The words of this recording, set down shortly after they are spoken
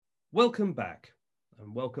Welcome back,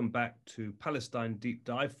 and welcome back to Palestine Deep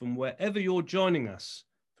Dive from wherever you're joining us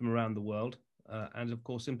from around the world, and of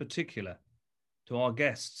course, in particular, to our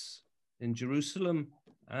guests in Jerusalem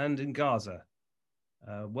and in Gaza.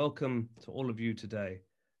 Welcome to all of you today.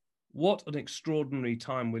 What an extraordinary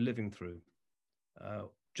time we're living through.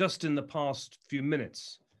 Just in the past few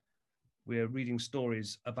minutes, we're reading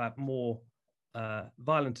stories about more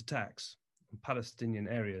violent attacks in Palestinian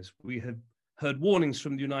areas. We have heard warnings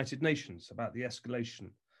from the United Nations about the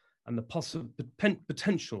escalation and the possible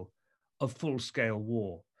potential of full-scale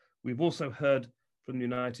war. We've also heard from the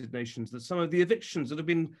United Nations that some of the evictions that have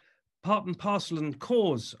been part and parcel and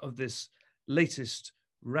cause of this latest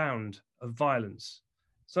round of violence,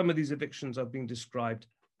 some of these evictions are being described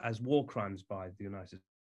as war crimes by the United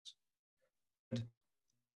States.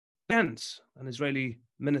 Gantz, an Israeli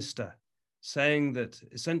minister, saying that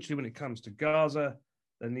essentially when it comes to Gaza,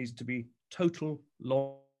 there needs to be total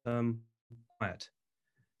long-term quiet.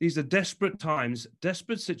 These are desperate times,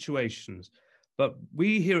 desperate situations, but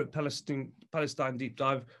we here at Palestine Deep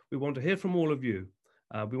Dive, we want to hear from all of you.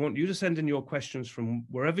 We want you to send in your questions from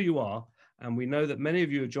wherever you are, and we know that many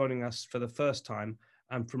of you are joining us for the first time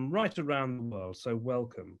and from right around the world, so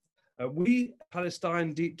welcome. We,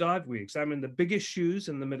 Palestine Deep Dive, we examine the big issues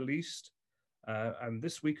in the Middle East, and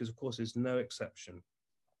this week, of course, is no exception.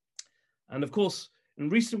 And of course, in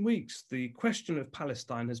recent weeks, the question of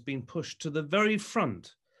Palestine has been pushed to the very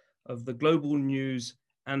front of the global news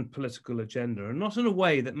and political agenda, and not in a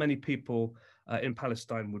way that many people in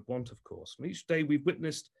Palestine would want, of course. And each day we've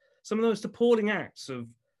witnessed some of the most appalling acts of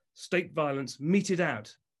state violence meted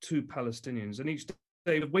out to Palestinians, and each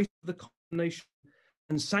day we've waited for the condemnation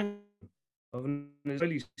and sanction of an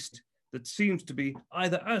Israeli state that seems to be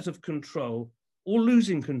either out of control or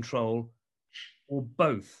losing control, or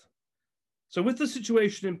both. So with the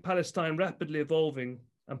situation in Palestine rapidly evolving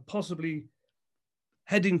and possibly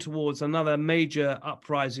heading towards another major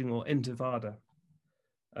uprising or intifada,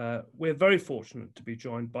 we're very fortunate to be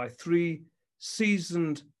joined by three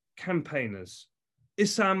seasoned campaigners.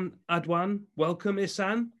 Issam, Adwan, welcome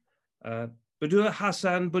Issam. Budour,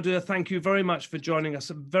 Hassan. Budour, thank you very much for joining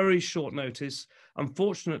us at very short notice.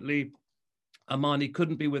 Unfortunately, Amani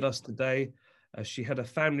couldn't be with us today. She had a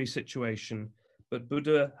family situation, but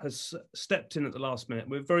Budour has stepped in at the last minute.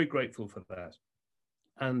 We're very grateful for that.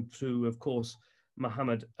 And to, of course,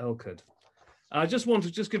 Mohammed El-Kurd. I just want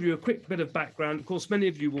to give you a quick bit of background. Of course, many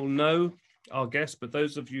of you will know our guest, but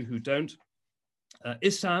those of you who don't,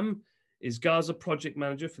 Issam is Gaza project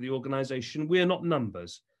manager for the organization We Are Not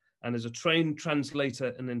Numbers, and is a trained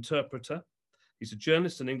translator and interpreter. He's a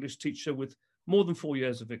journalist and English teacher with more than 4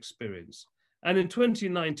 years of experience. And in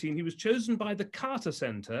 2019, he was chosen by the Carter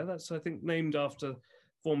Center, that's I think named after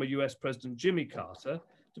former US President Jimmy Carter,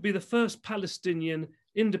 to be the first Palestinian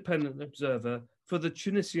independent observer for the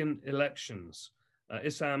Tunisian elections.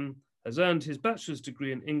 Issam has earned his bachelor's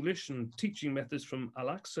degree in English and teaching methods from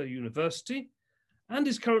Al-Aqsa University, and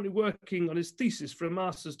is currently working on his thesis for a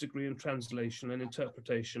master's degree in translation and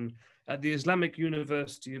interpretation at the Islamic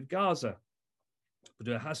University of Gaza.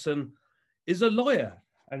 Budour Hassan is a lawyer,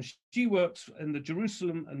 and she works in the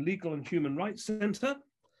Jerusalem and Legal and Human Rights Center,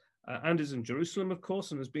 and is in Jerusalem, of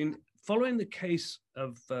course, and has been following the case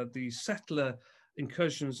of the settler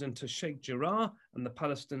incursions into Sheikh Jarrah and the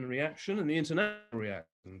Palestinian reaction and the international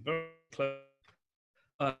reaction, very close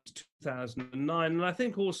to 2009. And I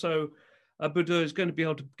think also Budour is going to be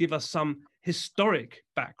able to give us some historic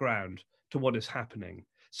background to what is happening.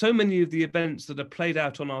 So many of the events that are played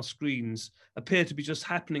out on our screens appear to be just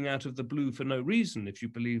happening out of the blue for no reason, if you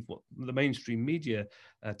believe what the mainstream media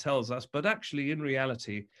tells us. But actually, in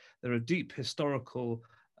reality, there are deep historical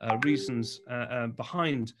reasons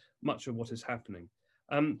behind much of what is happening.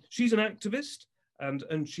 She's an activist,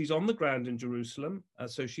 and she's on the ground in Jerusalem,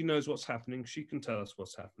 so she knows what's happening. She can tell us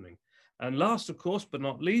what's happening. And last, of course, but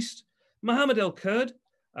not least, Mohammed El-Kurd.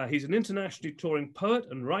 He's an internationally touring poet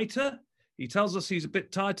and writer. He tells us he's a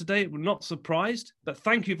bit tired today. We're not surprised, but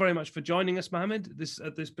thank you very much for joining us, Mohammed,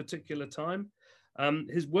 at this particular time.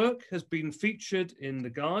 His work has been featured in The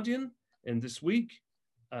Guardian in this week,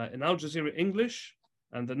 in Al Jazeera English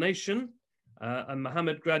and The Nation. And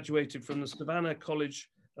Mohammed graduated from the Savannah College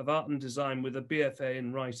of Art and Design with a BFA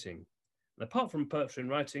in writing. And apart from poetry and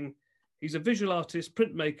writing, he's a visual artist,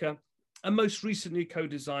 printmaker, and most recently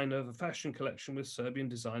co-designer of a fashion collection with Serbian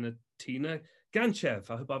designer Tina Ganchev.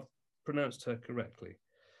 I hope I've pronounced her correctly.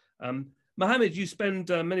 Mohammed, you spent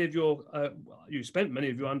many of your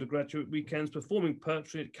undergraduate weekends performing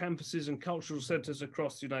poetry at campuses and cultural centers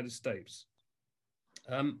across the United States.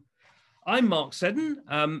 I'm Mark Seddon.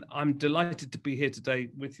 I'm delighted to be here today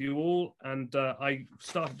with you all. And I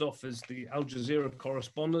started off as the Al Jazeera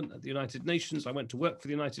correspondent at the United Nations. I went to work for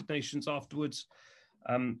the United Nations afterwards.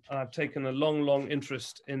 I've taken a long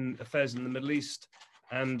interest in affairs in the Middle East.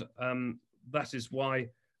 And that is why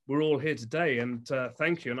we're all here today. And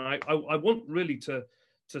thank you. And I want really to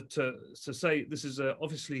say this is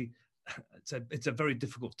obviously, it's a very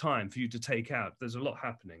difficult time for you to take out. There's a lot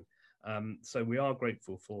happening. So we are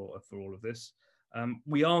grateful for all of this.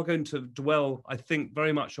 We are going to dwell, I think,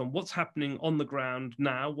 very much on what's happening on the ground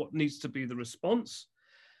now, what needs to be the response.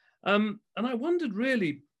 And I wondered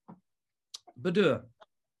really, Budour,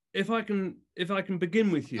 if I can begin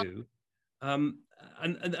with you, and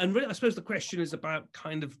really, I suppose the question is about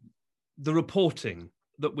kind of the reporting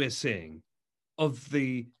that we're seeing of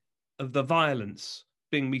the violence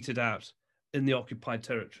being meted out in the occupied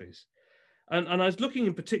territories. And I was looking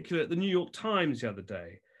in particular at the New York Times the other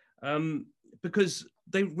day, because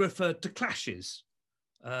they referred to clashes,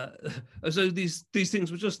 as though these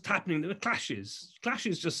things were just happening. There were clashes.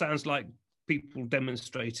 Clashes just sounds like people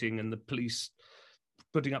demonstrating and the police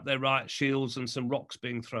putting up their riot shields and some rocks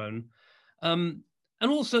being thrown. And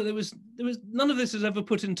also there was none of this is ever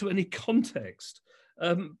put into any context.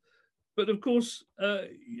 But of course,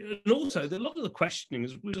 and also a lot of the questioning,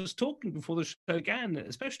 as we were just talking before the show began,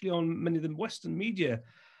 especially on many of the Western media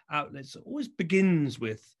outlets, always begins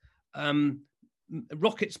with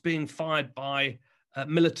rockets being fired by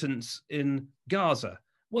militants in Gaza.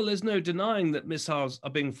 Well, there's no denying that missiles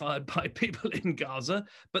are being fired by people in Gaza,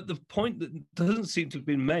 but the point that doesn't seem to have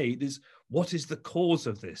been made is what is the cause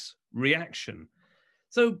of this reaction?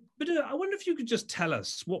 So, but I wonder if you could just tell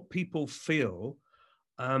us what people feel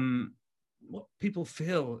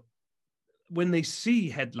when they see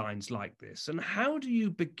headlines like this, and how do you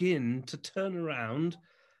begin to turn around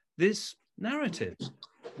this narrative?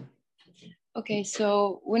 Okay,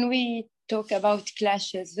 so when we talk about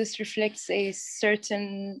clashes, this reflects a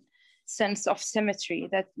certain sense of symmetry,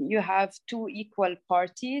 that you have two equal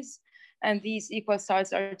parties and these equal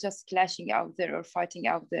sides are just clashing out there or fighting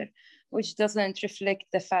out there, which doesn't reflect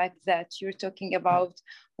the fact that you're talking about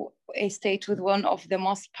a state with one of the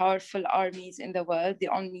most powerful armies in the world, the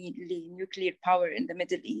only nuclear power in the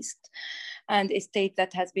Middle East, and a state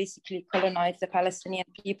that has basically colonized the Palestinian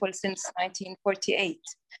people since 1948.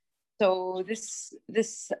 So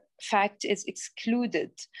this fact is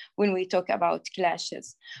excluded when we talk about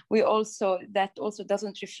clashes. That also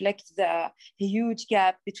doesn't reflect the huge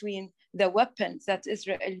gap between the weapons that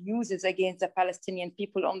Israel uses against the Palestinian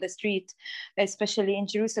people on the street, especially in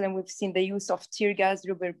Jerusalem. We've seen the use of tear gas,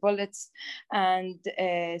 rubber bullets, and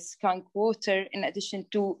skunk water, in addition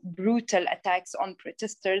to brutal attacks on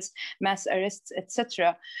protesters, mass arrests,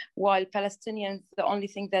 etc. While Palestinians, the only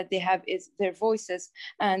thing that they have is their voices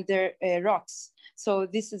and their rocks. So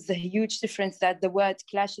this is the huge difference that the word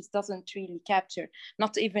clashes doesn't really capture,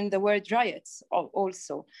 not even the word riots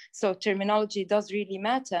also. So terminology does really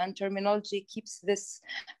matter, and terminology keeps this,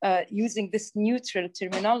 using this neutral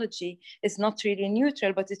terminology is not really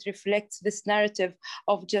neutral, but it reflects this narrative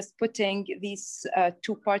of just putting these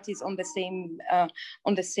two parties on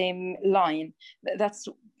the same line. That's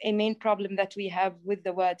a main problem that we have with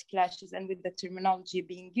the word clashes and with the terminology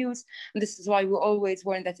being used. And this is why we always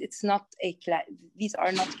warn that it's not a clash. These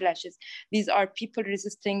are not clashes. These are people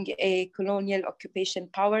resisting a colonial occupation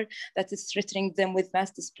power that is threatening them with mass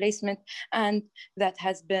displacement and that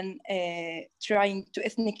has been trying to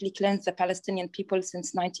ethnically cleanse the Palestinian people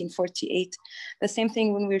since 1948. The same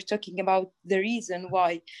thing when we're talking about the reason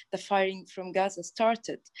why the firing from Gaza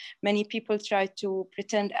started. Many people try to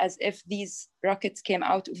pretend as if these rockets came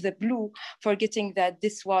out of the blue, forgetting that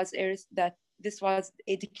this was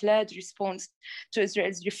a declared response to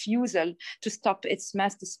Israel's refusal to stop its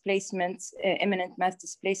mass displacements, imminent mass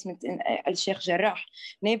displacement in Al-Sheikh Jarrah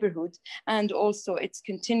neighborhood, and also its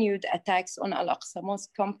continued attacks on Al-Aqsa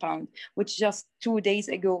Mosque compound, which just 2 days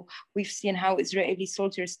ago, we've seen how Israeli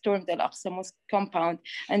soldiers stormed Al-Aqsa Mosque compound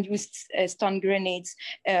and used stun grenades,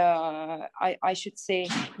 I should say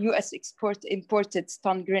US imported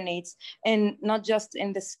stun grenades, and not just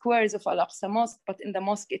in the squares of Al-Aqsa Mosque, but in the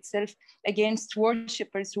mosque itself, against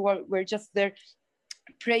worshippers who were just there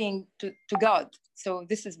praying to God. So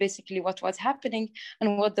this is basically what was happening,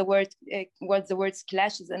 and what the words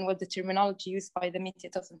clashes and what the terminology used by the media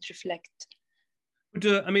doesn't reflect.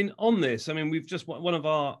 But, I mean, on this, I mean, we've just, one of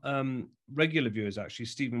our regular viewers, actually,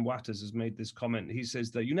 Stephen Watters, has made this comment. He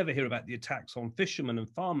says that you never hear about the attacks on fishermen and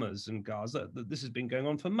farmers in Gaza, that this has been going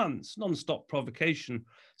on for months, non-stop provocation,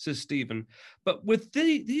 says Stephen. But with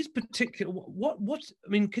these particular, I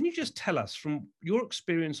mean, can you just tell us from your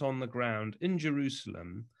experience on the ground in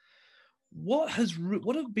Jerusalem, what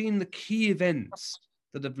have been the key events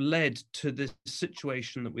that have led to this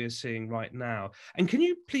situation that we're seeing right now? And can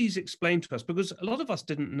you please explain to us, because a lot of us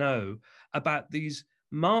didn't know about these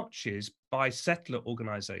marches by settler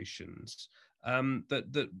organizations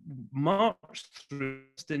that marched through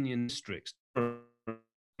Palestinian districts, the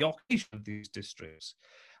occupation of these districts.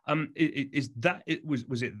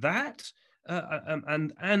 Was it that?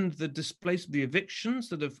 And the displacement, the evictions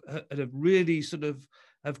that have really sort of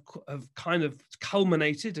have kind of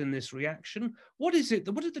culminated in this reaction. What is it?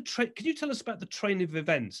 What are the can you tell us about the train of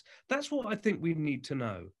events? That's what I think we need to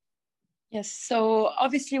know. Yes, so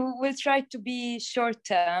obviously we'll try to be short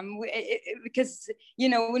term because, you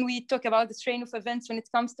know, when we talk about the train of events, when it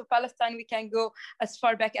comes to Palestine, we can go as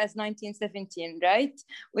far back as 1917, right?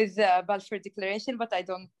 With the Balfour Declaration, but I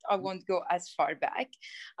won't go as far back.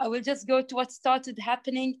 I will just go to what started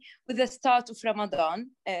happening with the start of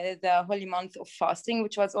Ramadan, the holy month of fasting,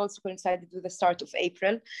 which was also coincided with the start of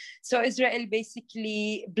April. So Israel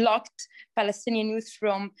basically blocked Palestinian youth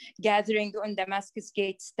from gathering on Damascus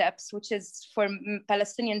Gate steps, which is for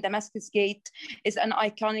Palestinian Damascus Gate is an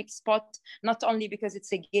iconic spot, not only because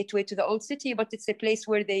it's a gateway to the old city, but it's a place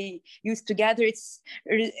where they used to gather.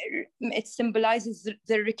 It symbolizes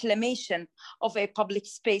the reclamation of a public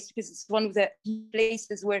space, because it's one of the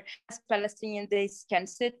places where as Palestinians they can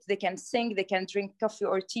sit, they can sing, they can drink coffee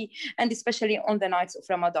or tea, and especially on the nights of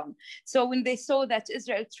Ramadan. So when they saw that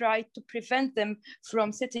Israel tried to prevent them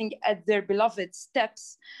from sitting at their beloved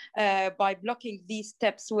steps by blocking these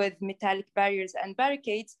steps with metallic barriers and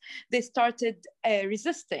barricades, they started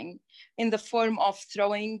resisting in the form of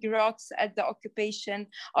throwing rocks at the occupation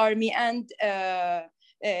army and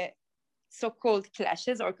so-called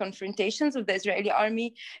clashes or confrontations with the Israeli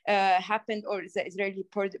army happened, or the Israeli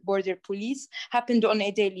border police happened on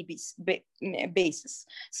a daily basis.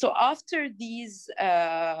 So after these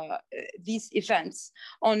events,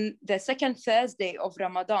 on the second Thursday of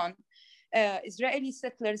Ramadan, Israeli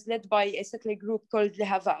settlers led by a settler group called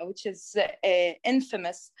Lehava, which is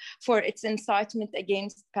infamous for its incitement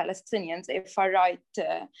against Palestinians, a far-right,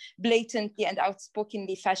 blatantly and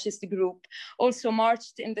outspokenly fascist group, also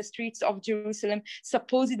marched in the streets of Jerusalem,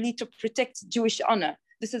 supposedly to protect Jewish honor.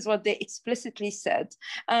 This is what they explicitly said.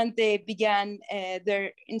 And they began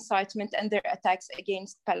their incitement and their attacks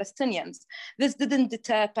against Palestinians. This didn't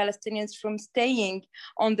deter Palestinians from staying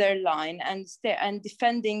on their line and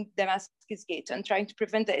defending Damascus Gate and trying to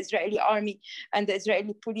prevent the Israeli army and the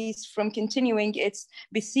Israeli police from continuing its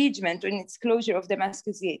besiegement and its closure of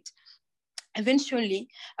Damascus Gate. Eventually,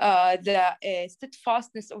 the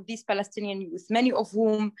steadfastness of these Palestinian youth, many of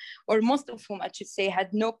whom, or most of whom, I should say,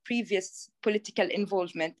 had no previous political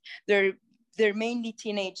involvement. They're mainly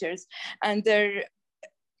teenagers, and they're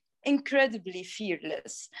incredibly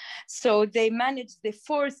fearless. So they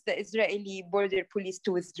forced the Israeli border police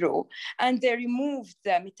to withdraw, and they removed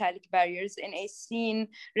the metallic barriers in a scene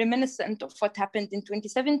reminiscent of what happened in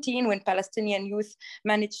 2017 when Palestinian youth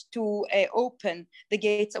managed to open the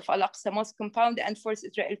gates of Al-Aqsa Mosque compound and force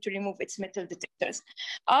Israel to remove its metal detectors.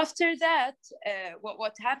 After that,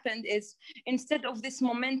 what happened is, instead of this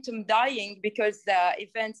momentum dying because the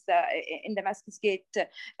events in Damascus Gate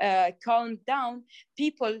calmed down,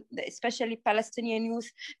 people, especially Palestinian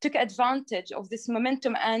youth, took advantage of this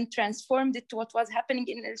momentum and transformed it to what was happening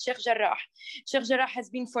in Sheikh Jarrah. Sheikh Jarrah has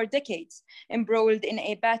been for decades embroiled in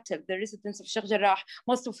a battle. The residents of Sheikh Jarrah,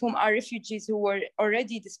 most of whom are refugees who were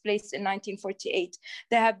already displaced in 1948,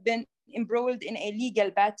 they have been embroiled in a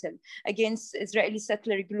legal battle against Israeli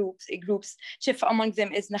settler groups. Chief among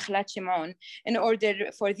them is Nakhlat Shimon, in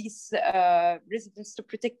order for these residents to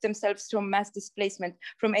protect themselves from mass displacement,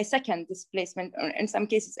 from a second displacement, or in some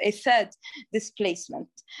cases a third displacement.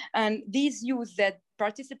 And these youth that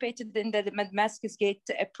participated in the Damascus Gate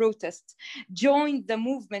protests joined the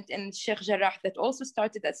movement in Sheikh Jarrah that also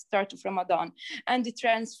started at the start of Ramadan, and it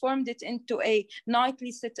transformed it into a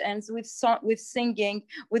nightly sit-ins with singing,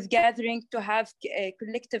 with gathering to have a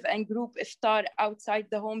collective and group iftar outside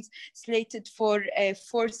the homes slated for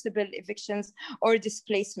forcible evictions or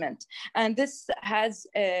displacement. And this has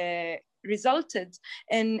resulted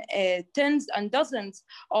in tens and dozens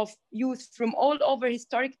of youth from all over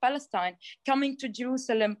historic Palestine coming to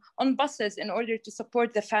Jerusalem on buses in order to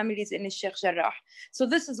support the families in Sheikh Jarrah. So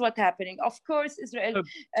this is what's happening. Of course, Israel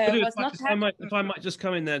was not happy. If I might just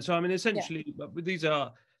come in there. So I mean, essentially,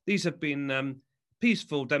 these have been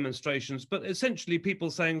peaceful demonstrations, but essentially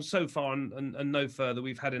people saying so far and no further,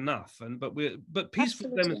 we've had enough. But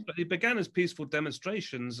peaceful demonstrations, it began as peaceful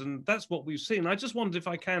demonstrations, and that's what we've seen. I just wondered if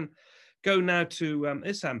I can go now to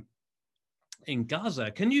Issam in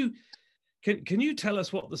Gaza. Can you Can you tell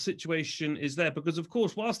us what the situation is there? Because, of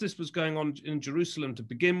course, whilst this was going on in Jerusalem to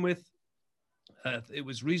begin with, it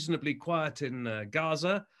was reasonably quiet in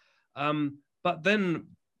Gaza. But then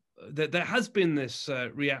there has been this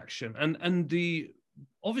reaction. And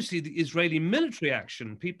obviously the Israeli military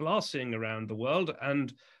action people are seeing around the world.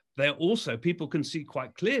 And they're also, people can see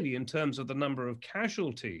quite clearly in terms of the number of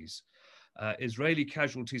casualties, Israeli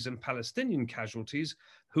casualties and Palestinian casualties,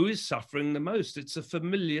 who is suffering the most. It's a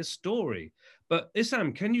familiar story. But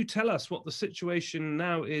Issam, can you tell us what the situation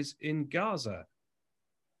now is in Gaza?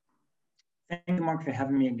 Thank you, Mark, for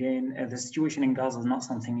having me again. The situation in Gaza is not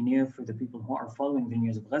something new for the people who are following the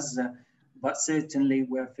news of Gaza, but certainly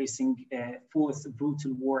we're facing a fourth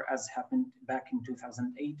brutal war as happened back in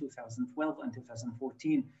 2008, 2012, and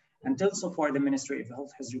 2014. Until so far, the Ministry of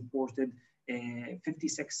Health has reported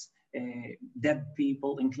 56 dead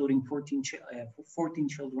people, including 14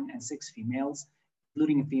 children and 6 females,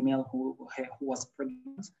 including a female who was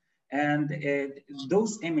pregnant. And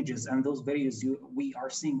those images and those videos we are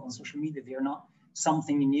seeing on social media, they are not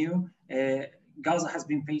something new. Gaza has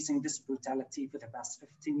been facing this brutality for the past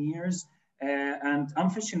 15 years. And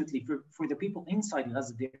unfortunately, for the people inside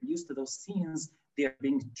Gaza, they're used to those scenes. They are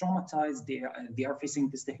being traumatized. They are facing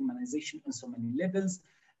this dehumanization on so many levels.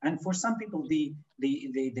 And for some people, the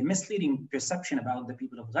misleading perception about the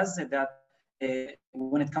people of Gaza that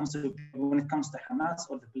when it comes to Hamas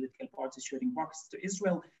or the political parties shooting rockets to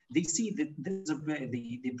Israel, they see that this is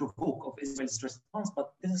the provoke of Israel's response,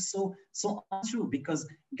 but this is so untrue, because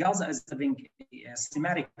Gaza is having a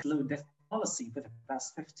systematic low death policy for the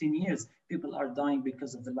past 15 years. People are dying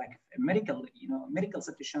because of the lack of medical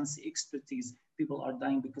sufficiency, expertise. People are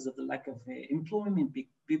dying because of the lack of employment.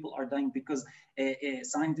 People are dying because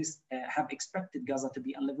scientists have expected Gaza to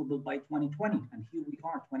be unlivable by 2020, and here we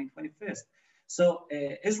are, 2021. So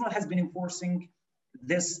Israel has been enforcing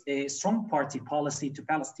this strong party policy to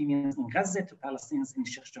Palestinians in Gaza, to Palestinians in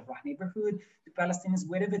Sheikh Jarrah neighborhood, to Palestinians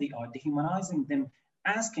wherever they are, dehumanizing them,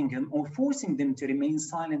 asking them or forcing them to remain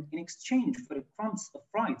silent in exchange for the crumbs of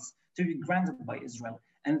rights to be granted by Israel.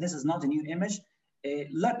 And this is not a new image.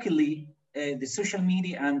 Luckily, the social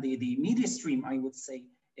media and the media stream, I would say,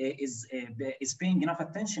 is paying enough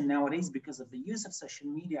attention nowadays because of the use of social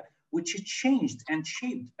media, which changed and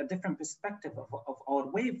shaped a different perspective of our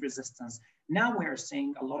way of resistance. Now we are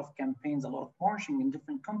seeing a lot of campaigns, a lot of marching in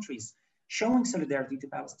different countries, showing solidarity to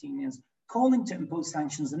Palestinians, calling to impose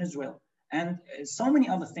sanctions on Israel, and so many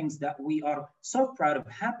other things that we are so proud of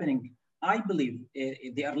happening. I believe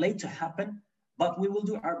they are late to happen, but we will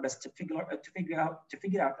do our best to figure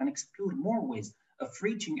out and explore more ways of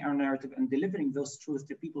reaching our narrative and delivering those truths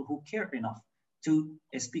to people who care enough to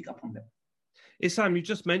speak up on them. Issam, you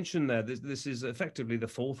just mentioned there, this is effectively the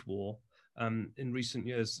fourth war in recent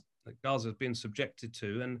years that Gaza has been subjected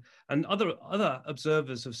to, and other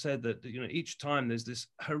observers have said that each time there's this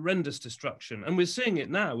horrendous destruction, and we're seeing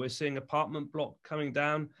it now. We're seeing apartment block coming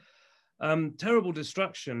down, terrible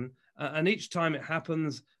destruction, and each time it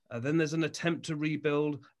happens, then there's an attempt to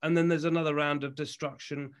rebuild, and then there's another round of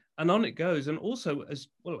destruction, and on it goes. And also,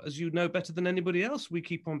 as you know better than anybody else, we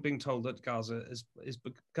keep on being told that Gaza is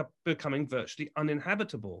becoming virtually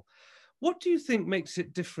uninhabitable. What do you think makes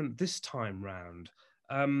it different this time round?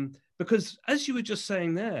 Because as you were just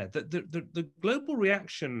saying there, that the global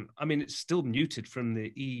reaction, I mean, it's still muted from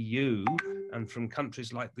the EU and from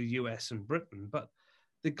countries like the US and Britain, but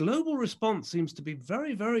the global response seems to be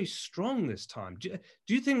very, very strong this time. Do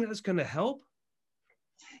you think that's going to help?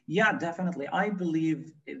 Yeah, definitely. I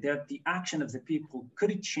believe that the action of the people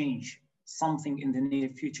could change something in the near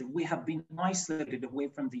future. We have been isolated away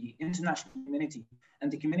from the international community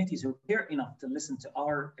and the communities who care enough to listen to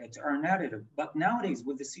our narrative. But nowadays,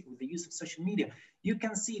 with the use of social media, you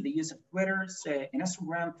can see the use of Twitter,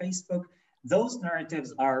 Instagram, Facebook. Those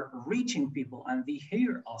narratives are reaching people and they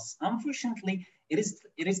hear us. Unfortunately, it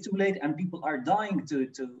is too late, and people are dying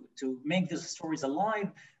to make these stories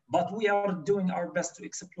alive. But we are doing our best to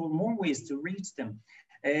explore more ways to reach them.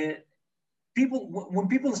 When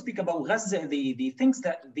people speak about Gaza, the things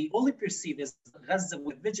that they only perceive is Gaza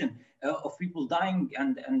with vision of people dying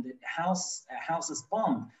and houses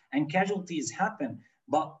bombed and casualties happen.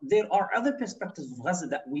 But there are other perspectives of Gaza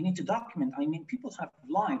that we need to document. I mean, people have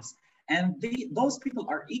lives, and those people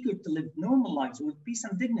are eager to live normal lives with peace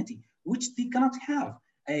and dignity, which they cannot have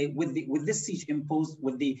with this siege imposed,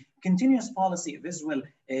 with the continuous policy of Israel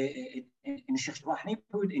in Sheikh Jarrah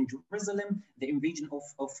neighborhood, in Jerusalem, the invasion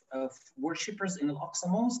of worshippers in Al-Aqsa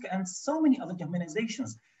Mosque, and so many other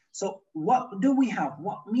dehumanizations. So what do we have?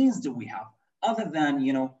 What means do we have other than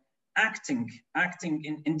acting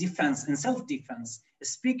in defense, in self-defense,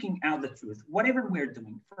 speaking out the truth, whatever we're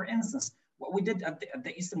doing? For instance, What we did at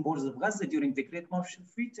the eastern borders of Gaza during the Great March of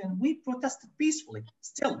Freedom, we protested peacefully.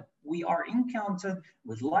 Still, we are encountered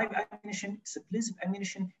with live ammunition, explosive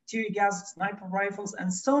ammunition, tear gas, sniper rifles,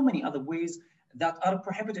 and so many other ways that are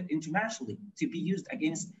prohibited internationally to be used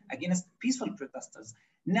against peaceful protesters.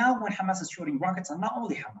 Now, when Hamas is shooting rockets, and not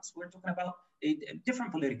only Hamas, we're talking about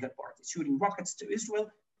different political parties shooting rockets to Israel.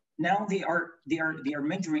 Now they are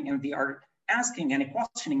measuring and they are asking and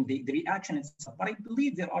questioning the reaction itself. But I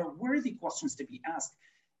believe there are worthy questions to be asked.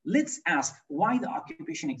 Let's ask why the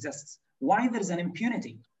occupation exists, why there's an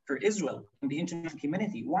impunity for Israel in the international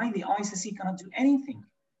community, why the ICC cannot do anything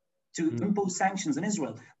to impose sanctions on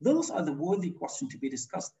Israel. Those are the worthy questions to be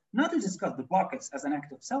discussed, not to discuss the rockets as an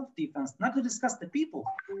act of self-defense, not to discuss the people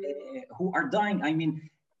who are dying. I mean,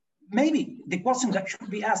 maybe the question that should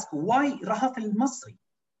be asked, why Rahaf al-Masri,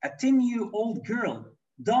 a 10-year-old girl,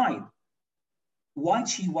 died while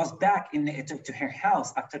she was back to her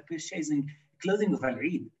house after purchasing clothing of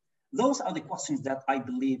Al-Eid? Those are the questions that I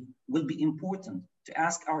believe will be important to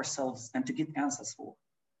ask ourselves and to get answers for.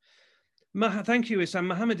 Thank you, Issam.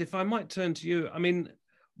 Mohammed, if I might turn to you. I mean,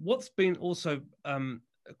 what's been also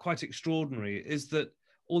quite extraordinary is that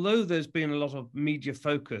although there's been a lot of media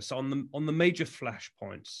focus on the major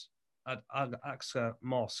flashpoints at Al-Aqsa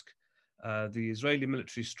Mosque, the Israeli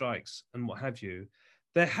military strikes and what have you,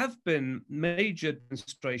 there have been major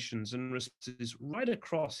demonstrations and responses right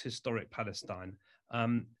across historic Palestine,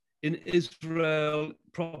 in Israel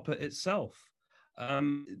proper itself.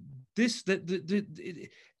 This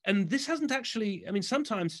hasn't actually, I mean,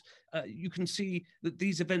 sometimes you can see that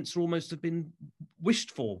these events almost have been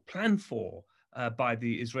wished for, planned for by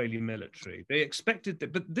the Israeli military. They expected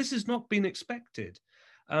that, but this has not been expected.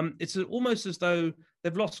 It's almost as though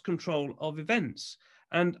they've lost control of events.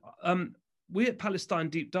 And we at Palestine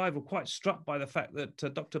Deep Dive were quite struck by the fact that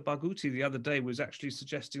Dr. Barghouti the other day was actually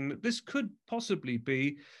suggesting that this could possibly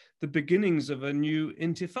be the beginnings of a new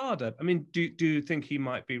intifada. I mean, do you think he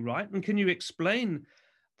might be right? And can you explain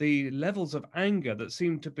the levels of anger that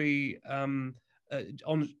seem to be on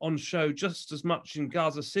show just as much in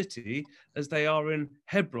Gaza City as they are in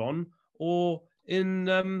Hebron or in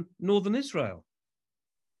northern Israel?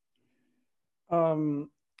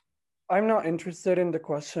 I'm not interested in the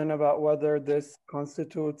question about whether this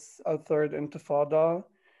constitutes a third intifada.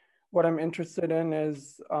 What I'm interested in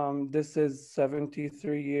is this is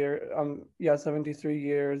 73 years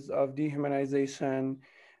of dehumanization,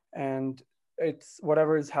 and it's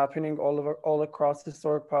whatever is happening all across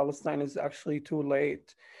historic Palestine is actually too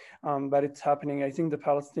late. But it's happening. I think the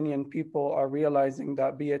Palestinian people are realizing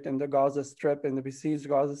that, be it in the Gaza Strip, in the besieged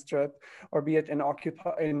Gaza Strip, or be it in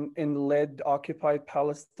Lid occupied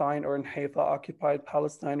Palestine, or in Haifa occupied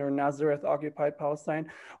Palestine, or Nazareth occupied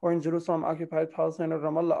Palestine, or in Jerusalem occupied Palestine, or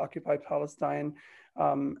Ramallah occupied Palestine.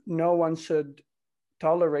 No one should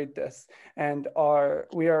tolerate this, and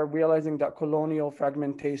we are realizing that colonial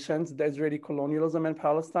fragmentations, the Israeli colonialism in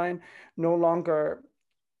Palestine,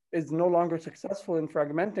 is no longer successful in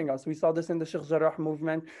fragmenting us. We saw this in the Sheikh Jarrah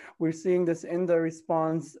movement. We're seeing this in the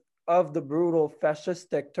response of the brutal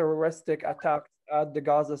fascistic, terroristic attacks at the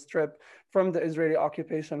Gaza Strip from the Israeli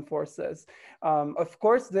occupation forces. Of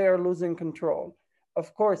course, they are losing control.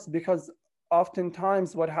 Of course, because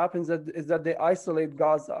oftentimes what happens is that they isolate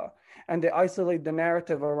Gaza and they isolate the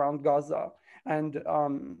narrative around Gaza.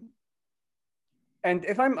 And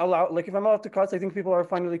if I'm allowed to cuss, I think people are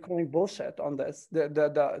finally calling bullshit on this.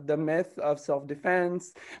 The myth of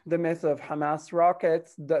self-defense, the myth of Hamas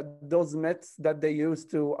rockets, those myths that they use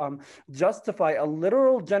to justify a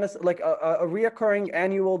literal genocide, like a reoccurring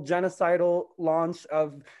annual genocidal launch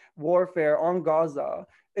of warfare on Gaza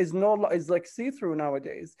is like see-through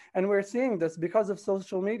nowadays. And we're seeing this because of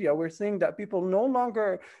social media. We're seeing that people no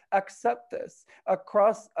longer accept this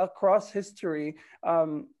across history.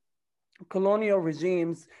 Colonial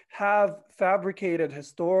regimes have fabricated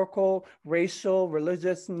historical, racial,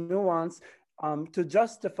 religious nuance to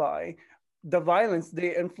justify the violence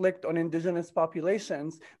they inflict on indigenous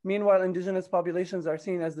populations. Meanwhile, indigenous populations are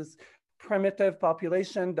seen as this primitive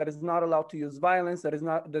population that is not allowed to use violence,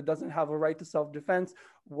 that doesn't have a right to self-defense.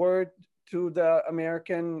 Word to the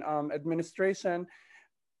American administration.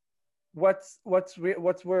 What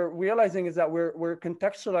we're realizing is that we're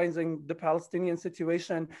contextualizing the Palestinian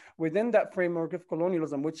situation within that framework of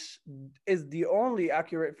colonialism, which is the only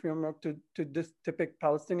accurate framework to depict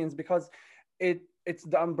Palestinians, because it's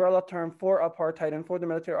the umbrella term for apartheid and for the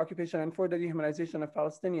military occupation and for the dehumanization of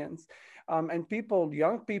Palestinians. And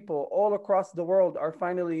young people all across the world are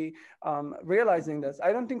finally realizing this.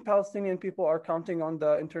 I don't think Palestinian people are counting on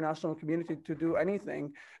the international community to do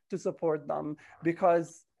anything to support them,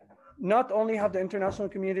 because not only have the international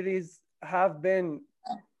communities have been,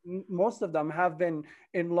 most of them have been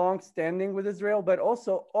in long standing with Israel, but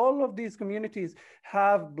also all of these communities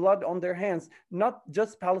have blood on their hands, not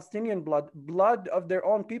just Palestinian blood, blood of their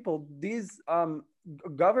own people. These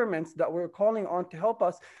governments that we're calling on to help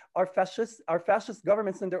us are fascist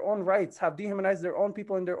governments in their own rights, have dehumanized their own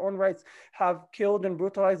people in their own rights, have killed and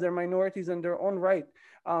brutalized their minorities in their own right.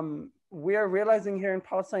 We are realizing here in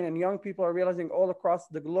Palestine, and young people are realizing all across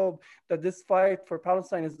the globe, that this fight for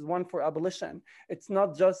Palestine is one for abolition. It's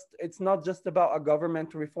not just about a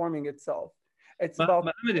government reforming itself. It's about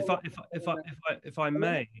Mohammed, if I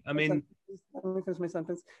may, I mean, let me finish my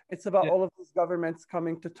sentence. It's about all of these governments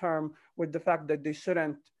coming to term with the fact that they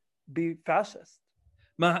shouldn't be fascist.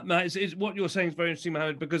 It's what you're saying is very interesting,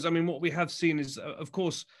 Mohammed, because I mean, what we have seen is, of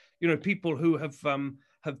course, you know, people who have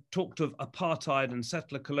talked of apartheid and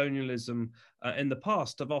settler colonialism in the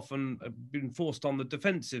past have often been forced on the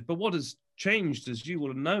defensive. But what has changed, as you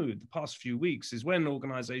will know, the past few weeks is when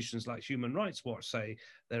organizations like Human Rights Watch say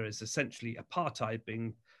there is essentially apartheid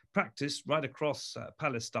being practiced right across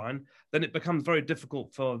Palestine, then it becomes very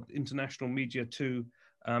difficult for international media to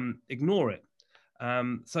ignore it.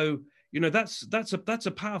 So, you know, that's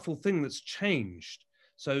a powerful thing that's changed.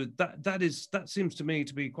 So that seems to me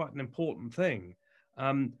to be quite an important thing.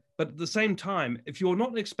 But at the same time, if you're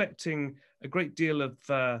not expecting a great deal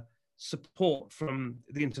of support from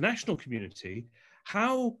the international community,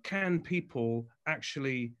 how can people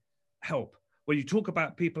actually help? When you talk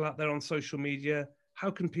about people out there on social media, how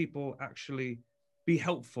can people actually be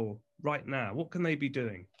helpful right now? What can they be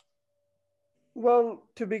doing? Well,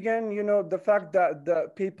 to begin, you know, the fact that the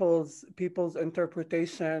people's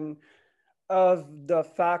interpretation of the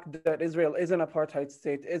fact that Israel is an apartheid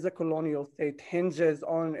state, is a colonial state, hinges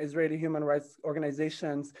on Israeli human rights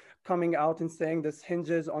organizations coming out and saying this,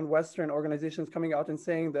 hinges on Western organizations coming out and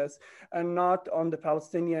saying this, and not on the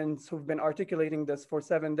Palestinians who've been articulating this for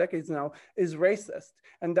 7 decades now, is racist.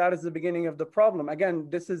 And that is the beginning of the problem. Again,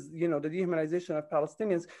 this is, you know, the dehumanization of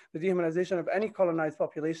Palestinians, the dehumanization of any colonized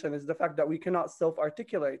population is the fact that we cannot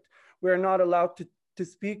self-articulate. We're not allowed to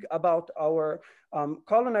speak about our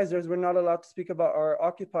colonizers. We're not allowed to speak about our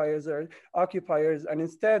occupiers, and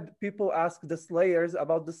instead people ask the slayers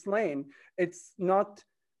about the slain. It's not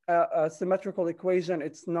a symmetrical equation.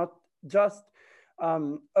 It's not just,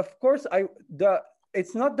 of course,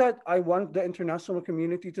 it's not that I want the international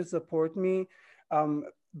community to support me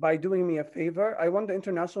by doing me a favor. I want the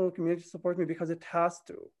international community to support me because it has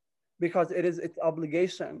to, because it is its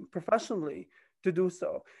obligation professionally to do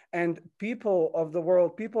so. And people of the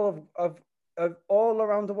world, people of all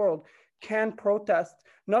around the world can protest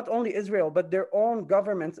not only Israel, but their own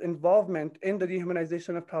government's involvement in the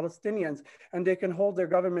dehumanization of Palestinians. And they can hold their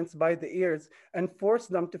governments by the ears and force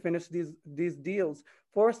them to finish these deals,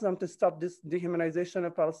 force them to stop this dehumanization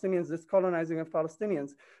of Palestinians, this colonizing of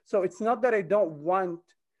Palestinians. So it's not that I don't want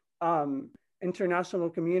international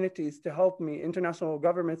communities to help me, international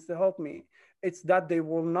governments to help me. It's that they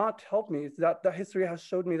will not help me. It's that the history has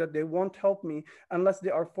showed me that they won't help me unless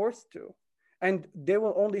they are forced to. And they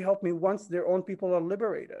will only help me once their own people are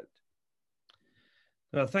liberated.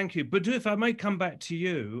 Thank you. Budour, if I may come back to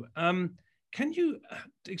you, can you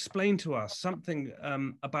explain to us something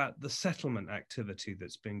about the settlement activity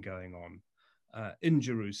that's been going on in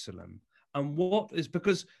Jerusalem? And what is,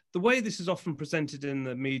 because the way this is often presented in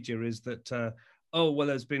the media is that, oh, well,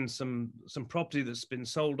 there's been some property that's been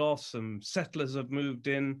sold off, some settlers have moved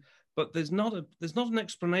in, but there's not an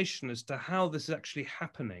explanation as to how this is actually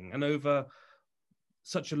happening and over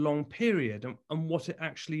such a long period and what it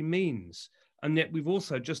actually means. And yet we've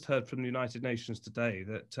also just heard from the United Nations today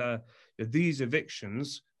that these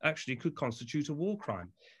evictions actually could constitute a war crime.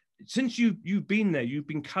 Since you've been there, you've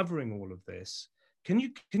been covering all of this. Can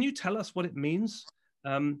you tell us what it means?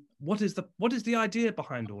 What is the idea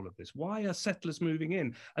behind all of this? Why are settlers moving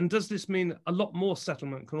in? And does this mean a lot more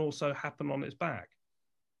settlement can also happen on its back?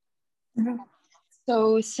 Mm-hmm.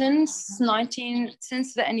 So since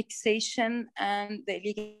the annexation and the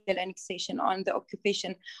illegal annexation on the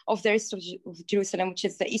occupation of the rest of Jerusalem, which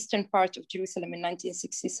is the eastern part of Jerusalem in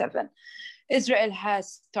 1967, Israel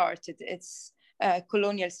has started its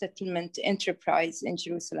colonial settlement enterprise in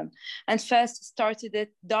Jerusalem, and first started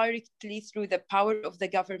it directly through the power of the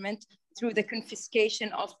government, through the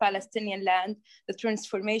confiscation of Palestinian land, the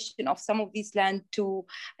transformation of some of these land to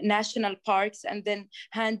national parks, and then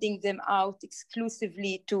handing them out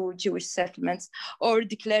exclusively to Jewish settlements, or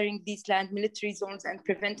declaring these land military zones and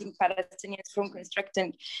preventing Palestinians from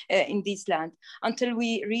constructing in these land, until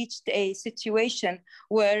we reached a situation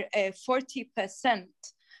where 40%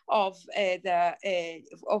 of the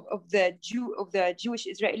Jewish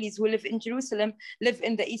Israelis who live in Jerusalem live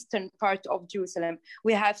in the eastern part of Jerusalem.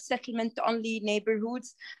 We have settlement-only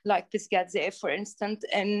neighborhoods like Pisgat Ze'ev, for instance,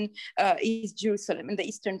 in East Jerusalem, in the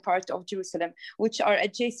eastern part of Jerusalem, which are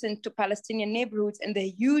adjacent to Palestinian neighborhoods, and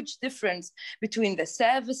the huge difference between the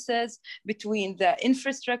services, between the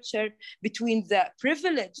infrastructure, between the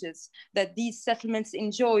privileges that these settlements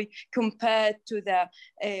enjoy compared to the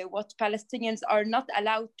what Palestinians are not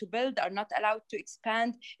allowed to build, are not allowed to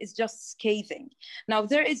expand, is just scathing. Now,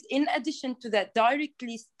 there is, in addition to that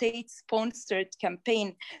directly state-sponsored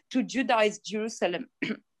campaign to Judaize Jerusalem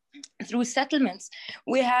through settlements,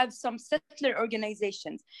 we have some settler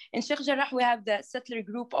organizations. In Sheikh Jarrah, we have the settler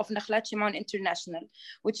group of Nakhlat Shimon International,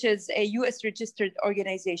 which is a US registered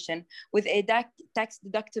organization with a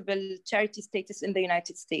tax-deductible charity status in the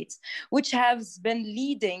United States, which has been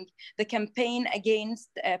leading the campaign against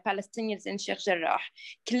Palestinians in Sheikh Jarrah,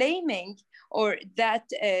 claiming or that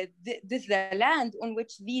the land on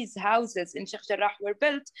which these houses in Sheikh Jarrah were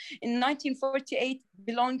built in 1948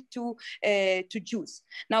 belonged to Jews.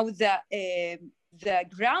 Now, the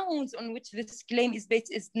grounds on which this claim is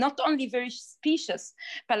based is not only very suspicious.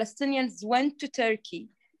 Palestinians went to Turkey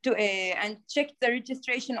and checked the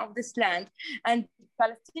registration of this land, and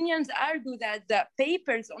Palestinians argue that the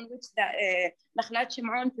papers on which the Nakhlat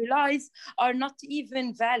Shimon relies are not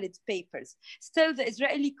even valid papers. Still, the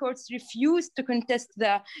Israeli courts refuse to contest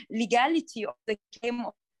the legality of the claim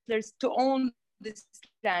of settlers to own this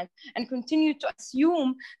land and continue to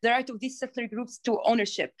assume the right of these settler groups to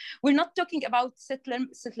ownership. We're not talking about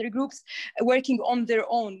settler groups working on their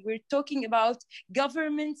own. We're talking about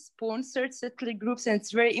government-sponsored settler groups, and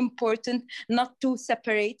it's very important not to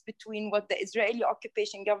separate between what the Israeli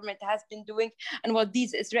occupation government has been doing and what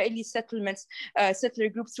these Israeli settlements, settler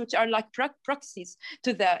groups, which are like proxies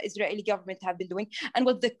to the Israeli government, have been doing, and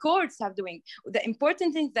what the courts have doing. The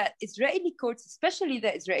important thing that Israeli courts, especially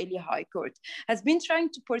the Israeli High Court, has been trying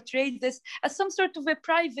to portray this as some sort of a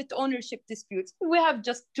private ownership dispute. We have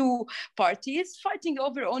just two parties fighting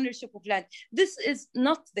over ownership of land. This is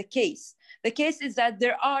not the case. The case is that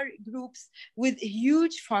there are groups with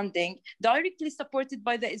huge funding, directly supported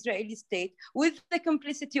by the Israeli state, with the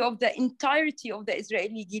complicity of the entirety of the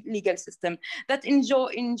Israeli legal system, that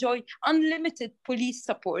enjoy unlimited police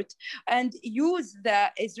support and use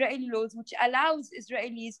the Israeli laws, which allows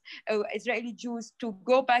Israeli Jews to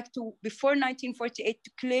go back to before 1948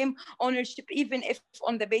 to claim ownership, even if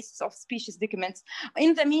on the basis of specious documents.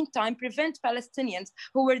 In the meantime, prevent Palestinians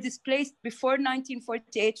who were displaced before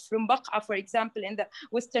 1948 from Baqa, for example, in the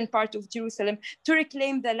western part of Jerusalem, to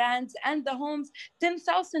reclaim the lands and the homes.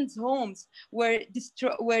 10,000 homes were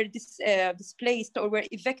displaced or were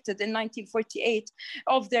evicted in 1948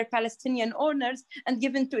 of their Palestinian owners and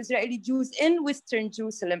given to Israeli Jews in western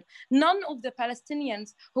Jerusalem. None of the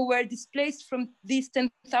Palestinians who were displaced from these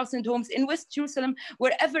 10,000 homes in West Jerusalem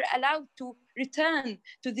were ever allowed to return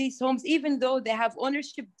to these homes, even though they have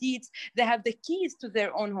ownership deeds, they have the keys to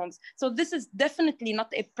their own homes. So this is definitely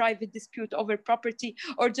not a private dispute over property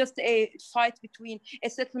or just a fight between a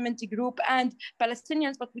settlement group and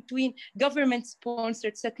Palestinians, but between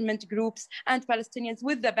government-sponsored settlement groups and Palestinians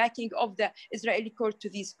with the backing of the Israeli court to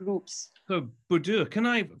these groups. So, Budour, can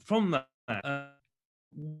I, from that,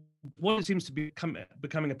 what seems to be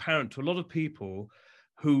becoming apparent to a lot of people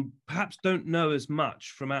who perhaps don't know as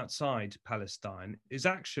much from outside Palestine is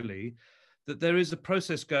actually that there is a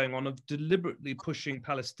process going on of deliberately pushing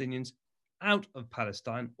Palestinians out of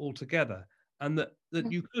Palestine altogether, and that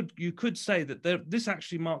you could say that this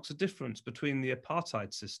actually marks a difference between the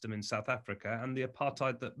apartheid system in South Africa and the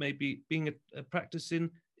apartheid that may be being a practice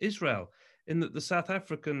in Israel, in that the South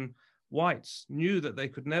African whites knew that they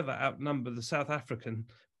could never outnumber the South African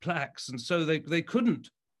blacks, and so they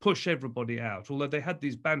couldn't push everybody out, although they had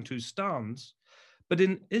these Bantustans. But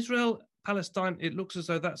in Israel, Palestine, it looks as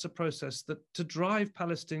though that's a process that to drive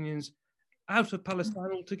Palestinians out of Palestine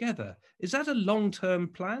altogether. Is that a long-term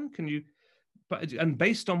plan? And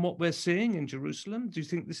based on what we're seeing in Jerusalem, do you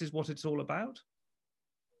think this is what it's all about?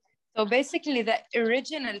 So basically, the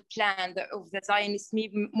original plan of the Zionist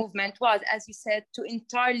movement was, as you said, to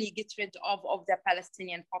entirely get rid of the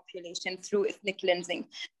Palestinian population through ethnic cleansing,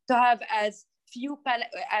 to have as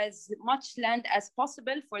much land as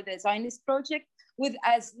possible for the Zionist project, with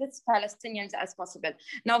as less Palestinians as possible.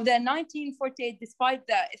 Now, the 1948, despite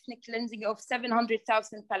the ethnic cleansing of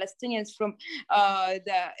 700,000 Palestinians from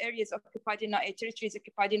the areas occupied in territories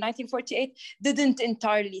occupied in 1948, didn't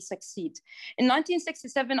entirely succeed. In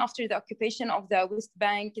 1967, after the occupation of the West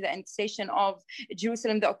Bank, the annexation of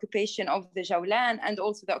Jerusalem, the occupation of the Jawlan, and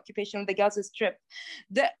also the occupation of the Gaza Strip,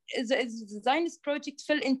 the Zionist project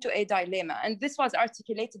fell into a dilemma. And this was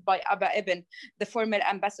articulated by Abba Ibn, the former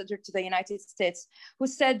ambassador to the United States, who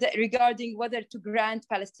said that regarding whether to grant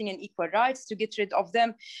Palestinian equal rights, to get rid of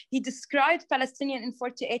them, he described Palestinian in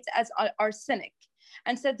 48 as arsenic,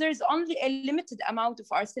 and said there's only a limited amount of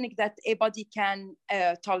arsenic that a body can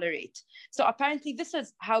tolerate. So apparently this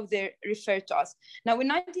is how they refer to us. Now in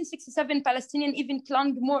 1967, Palestinians even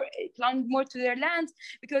clung more to their lands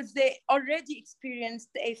because they already experienced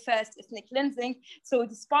a fast ethnic cleansing. So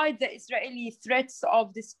despite the Israeli threats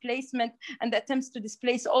of displacement and the attempts to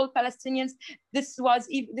displace all Palestinians, this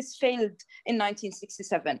failed in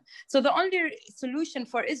 1967. So the only solution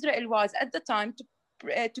for Israel was at the time to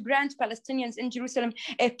grant Palestinians in Jerusalem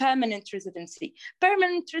a permanent residency.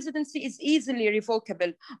 Permanent residency is easily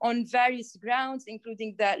revocable on various grounds,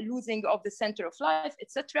 including the losing of the center of life,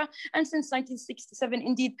 etc. And since 1967,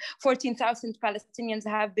 indeed, 14,000 Palestinians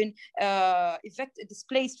have been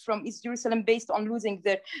displaced from East Jerusalem based on losing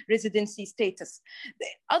their residency status. The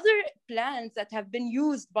other plans that have been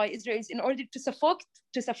used by Israelis in order to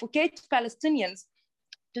suffocate Palestinians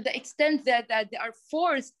to the extent that they are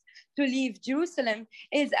forced to leave Jerusalem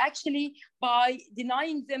is actually by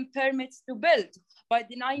denying them permits to build, by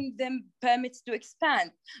denying them permits to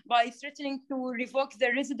expand, by threatening to revoke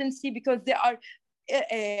their residency because they are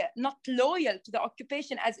not loyal to the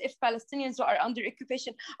occupation, as if Palestinians who are under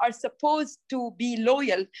occupation are supposed to be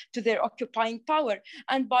loyal to their occupying power,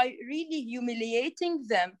 and by really humiliating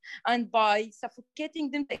them and by suffocating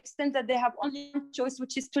them to the extent that they have only one choice,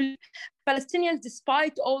 which is to Palestinians,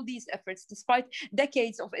 despite all these efforts, despite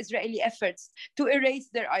decades of Israeli efforts to erase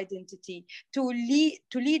their identity, to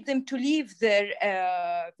lead them to leave their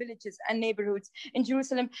villages and neighborhoods in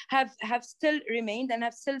Jerusalem, have still remained and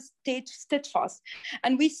have still stayed steadfast.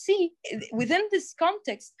 And we see within this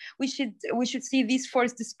context, we should see these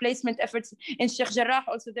forced displacement efforts in Sheikh Jarrah.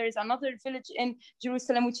 Also, there is another village in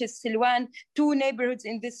Jerusalem, which is Silwan. Two neighborhoods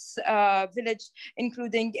in this village,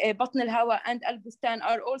 including Batn al-Hawa and Al-Bustan,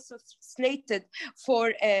 are also slated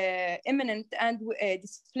for imminent and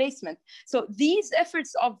displacement. So these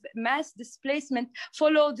efforts of mass displacement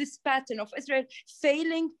follow this pattern of Israel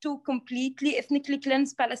failing to completely ethnically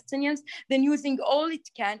cleanse Palestinians, then using all it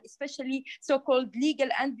can, especially so-called legal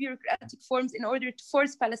and bureaucratic forms, in order to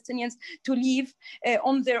force Palestinians to leave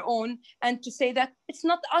on their own, and to say that it's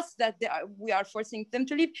not us that we are forcing them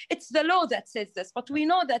to leave, it's the law that says this. But we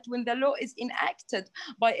know that when the law is enacted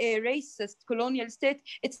by a racist colonial state,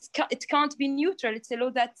 it can't be neutral. It's a law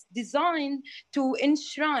that's designed to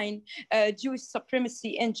enshrine Jewish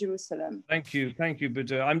supremacy in Jerusalem. Thank you,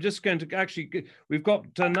 Budour. I'm just going to we've got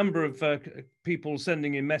a number of people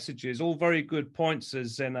sending in messages, all very good points,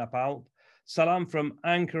 says Zenab Al. Salam from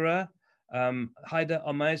Ankara. Haida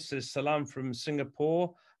Amez says salam from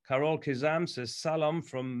Singapore. Carol Kizam says salam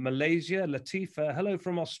from Malaysia. Latifa, hello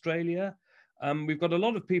from Australia. We've got a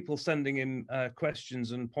lot of people sending in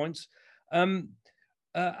questions and points.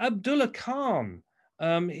 Abdullah Khan,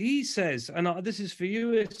 he says, and this is for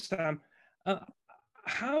you, Issam,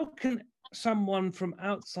 how can someone from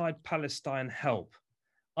outside Palestine help,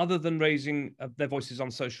 other than raising their voices on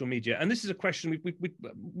social media? And this is a question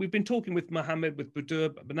we've been talking with Mohammed, with Budour,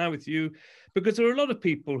 but now with you, because there are a lot of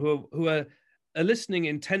people who are listening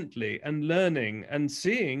intently and learning and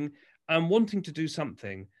seeing and wanting to do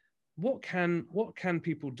something. What can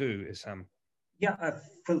people do, Issam? Yeah,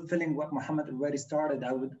 fulfilling what Mohammed already started,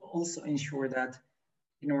 I would also ensure that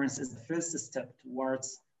ignorance is the first step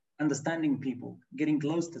towards understanding people, getting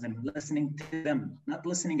close to them, listening to them, not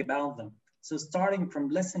listening about them. So starting from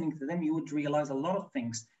listening to them, you would realize a lot of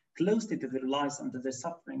things closely to their lives and to their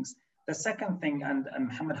sufferings. The second thing, and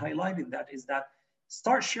Mohammed highlighted that, is that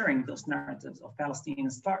start sharing those narratives of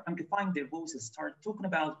Palestinians, start amplifying their voices, start talking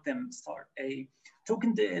about them, start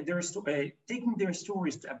taking their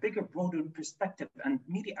stories to a bigger, broader perspective and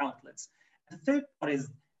media outlets. The third part is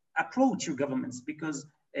approach your governments, because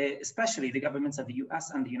especially the governments of the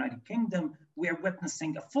US and the United Kingdom, we are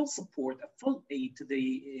witnessing a full support, a full aid to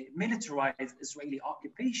the militarized Israeli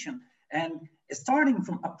occupation, and starting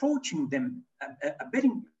from approaching them,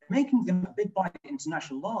 making them abide by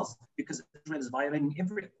international laws, because Israel is violating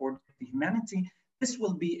every accord of humanity. This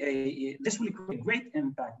will create a great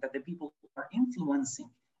impact that the people are influencing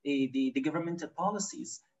the governmental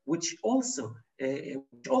policies which also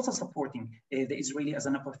supporting the Israeli as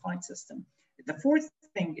an apartheid system. The fourth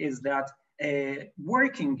thing is that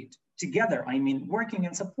working together, I mean, working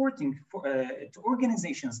and supporting to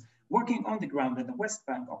organizations working on the ground in the West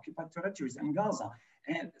Bank, occupied territories, and Gaza.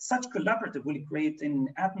 And such collaborative will create an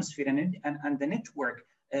atmosphere and the network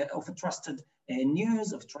of trusted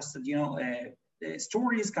news, of trusted,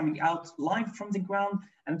 stories coming out live from the ground.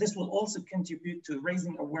 And this will also contribute to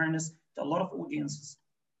raising awareness to a lot of audiences.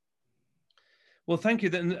 Well, thank you.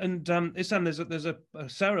 And Issam, there's a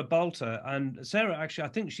Sarah Balter, and Sarah, actually, I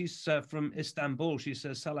think she's from Istanbul. She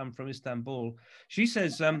says salam from Istanbul. She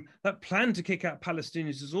says that plan to kick out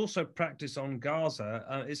Palestinians is also practiced on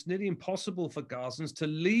Gaza. It's nearly impossible for Gazans to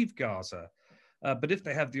leave Gaza. But if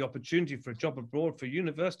they have the opportunity for a job abroad, for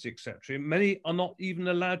university, etc., many are not even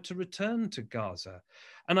allowed to return to Gaza.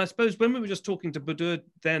 And I suppose when we were just talking to Budour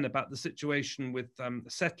then about the situation with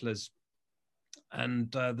settlers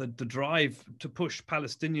and the drive to push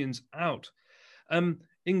Palestinians out.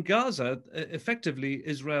 In Gaza, effectively,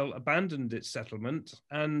 Israel abandoned its settlement,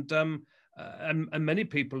 and many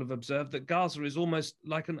people have observed that Gaza is almost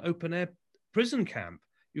like an open-air prison camp.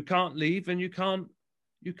 You can't leave and you can't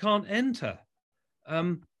enter.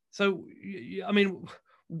 So, I mean,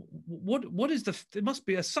 what is there must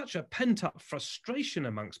be such a pent-up frustration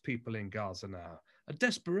amongst people in Gaza now, a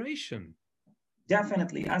desperation.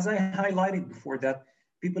 Definitely, as I highlighted before, that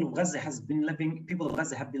people of Gaza have been living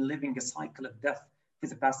a cycle of death for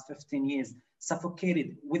the past 15 years,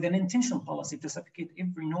 suffocated with an intentional policy to suffocate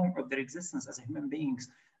every norm of their existence as human beings.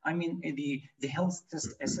 I mean, the health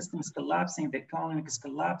system is collapsing, the economy is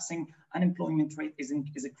collapsing, unemployment rate is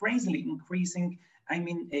crazily increasing. I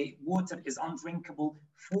mean, water is undrinkable,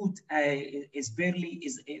 food is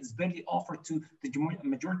barely offered to the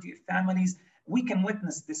majority of families. We can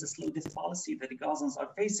witness this slow death policy that the Gazans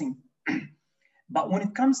are facing. But when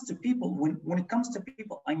it comes to people,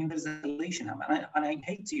 I mean, there's escalation, and I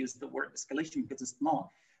hate to use the word escalation because it's not.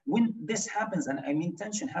 When this happens, and I mean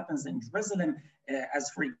tension happens in Jerusalem,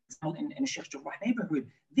 as for example in Sheikh Jarrah neighborhood,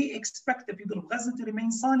 they expect the people of Gaza to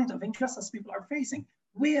remain silent of injustice people are facing.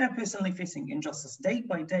 We are personally facing injustice day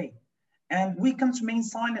by day, and we can't remain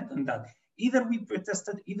silent on that. Either we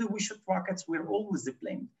protested, either we shot rockets, we're always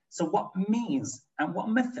blamed. So what means and what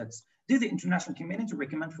methods do the international community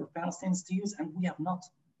recommend for Palestinians to use? And we have not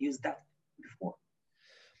used that before.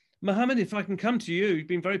 Mohammed, if I can come to you, you've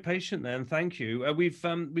been very patient there, and thank you.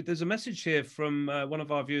 There's a message here from one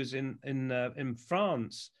of our viewers in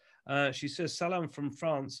France. She says, "Salam from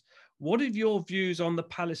France. What are your views on the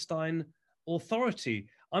Palestine Authority?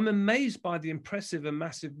 I'm amazed by the impressive and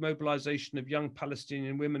massive mobilization of young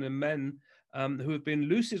Palestinian women and men who have been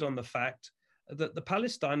lucid on the fact that the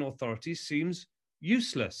Palestine Authority seems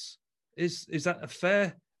useless." Is that a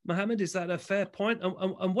fair, Mohammed? Is that a fair point?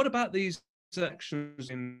 And what about these elections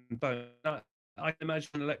in both? I can imagine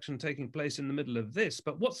an election taking place in the middle of this,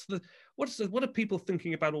 but what are people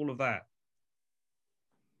thinking about all of that?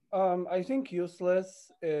 I think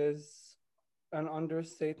useless is an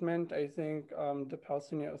understatement. I think the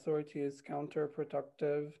Palestinian Authority is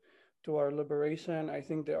counterproductive to our liberation. I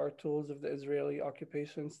think they are tools of the Israeli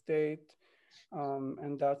occupation state,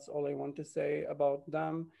 and that's all I want to say about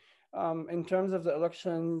them. In terms of the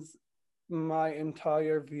elections, my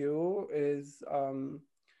entire view is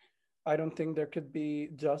I don't think there could be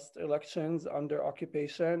just elections under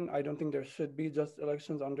occupation. I don't think there should be just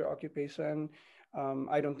elections under occupation.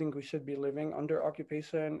 I don't think we should be living under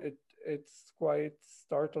occupation. It's quite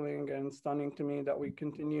startling and stunning to me that we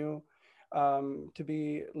continue to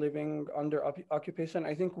be living under occupation.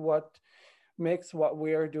 I think what makes what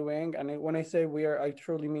we are doing, and when I say we are, I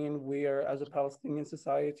truly mean we are as a Palestinian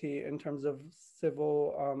society in terms of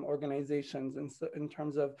civil organizations, in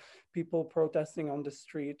terms of people protesting on the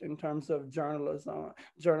street, in terms of journalists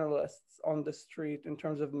on the street, in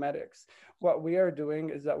terms of medics. What we are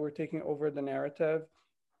doing is that we're taking over the narrative.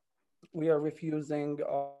 We are refusing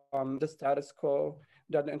the status quo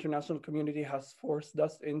that the international community has forced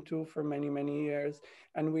us into for many, many years.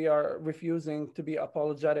 And we are refusing to be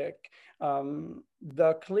apologetic.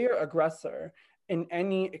 The clear aggressor in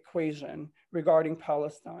any equation regarding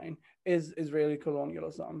Palestine is Israeli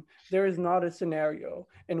colonialism. There is not a scenario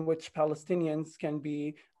in which Palestinians can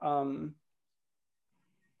be on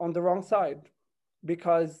the wrong side,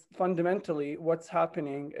 because fundamentally what's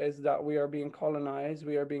happening is that we are being colonized,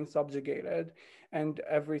 we are being subjugated, and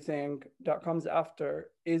everything that comes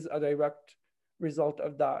after is a direct result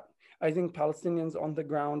of that. I think Palestinians on the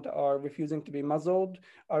ground are refusing to be muzzled,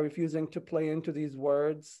 are refusing to play into these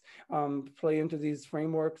words, play into these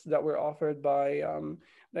frameworks that were offered by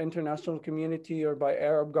the international community or by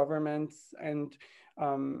Arab governments. And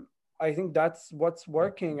I think that's what's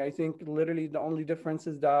working. I think literally the only difference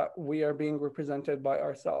is that we are being represented by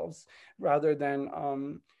ourselves rather than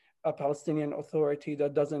a Palestinian Authority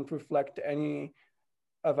that doesn't reflect any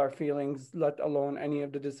of our feelings, let alone any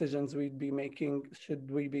of the decisions we'd be making should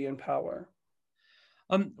we be in power.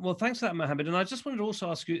 Well, thanks for that, Mohammed. And I just wanted to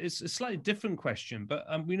also ask you, it's a slightly different question, but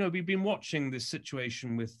we know we've been watching this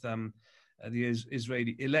situation with the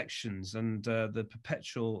Israeli elections and the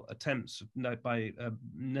perpetual attempts by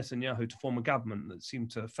Netanyahu to form a government that seem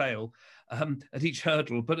to fail at each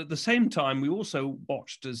hurdle. But at the same time, we also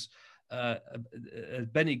watched as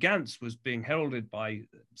Benny Gantz was being heralded by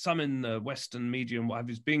some in the Western media and what have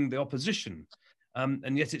you as being the opposition.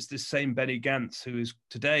 And yet it's this same Benny Gantz who is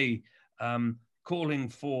today calling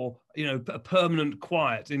for, a permanent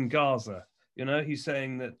quiet in Gaza. He's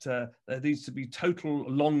saying that there needs to be total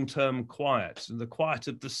long-term quiet, the quiet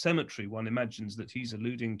of the cemetery. One imagines that he's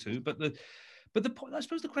alluding to, but the point, I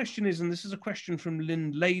suppose, the question is, and this is a question from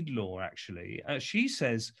Lynn Laidlaw. Actually, she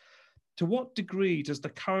says, to what degree does the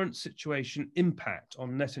current situation impact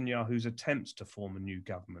on Netanyahu's attempts to form a new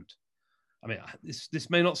government? I mean, this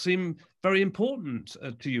may not seem very important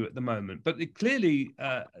to you at the moment, but it clearly,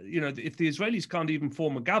 if the Israelis can't even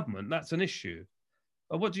form a government, that's an issue.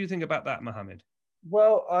 What do you think about that, Mohammed?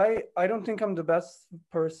 Well, I don't think I'm the best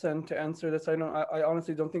person to answer this. I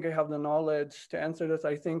honestly don't think I have the knowledge to answer this.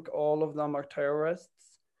 I think all of them are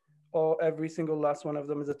terrorists. Every single last one of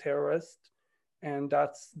them is a terrorist. And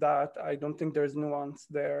that's that. I don't think there's nuance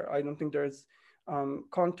there. I don't think there's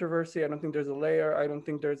controversy. I don't think there's a layer. I don't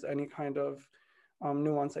think there's any kind of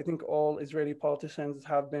nuance. I think all Israeli politicians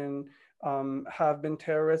have been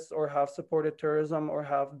terrorists or have supported terrorism or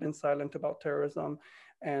have been silent about terrorism.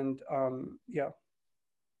 And yeah.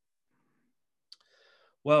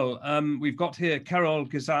 Well, we've got here Carol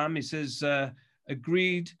Gazam. He says,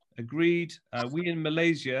 agreed. We in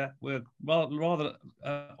Malaysia were rather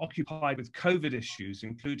occupied with COVID issues,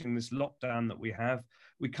 including this lockdown that we have.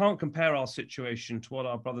 We can't compare our situation to what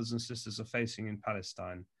our brothers and sisters are facing in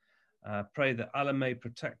Palestine. Pray that Allah may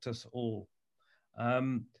protect us all.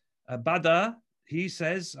 Badr, he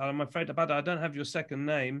says, I'm afraid, Badr, I don't have your second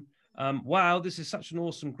name. Wow, this is such an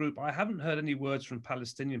awesome group. I haven't heard any words from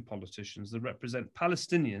Palestinian politicians that represent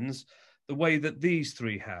Palestinians the way that these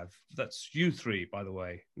three have. That's you three, by the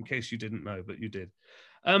way, in case you didn't know, but you did.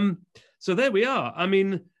 So there we are. I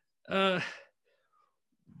mean,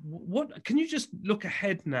 what can you just look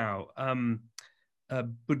ahead now,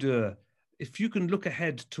 Budour? If you can look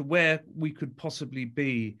ahead to where we could possibly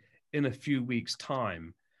be in a few weeks'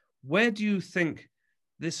 time, where do you think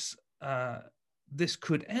this this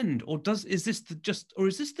could end, or is this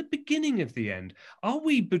the beginning of the end? Are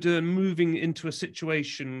we, Budour, moving into a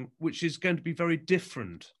situation which is going to be very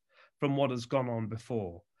different from what has gone on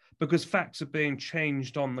before, because facts are being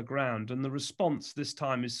changed on the ground, and the response this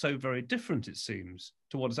time is so very different, it seems,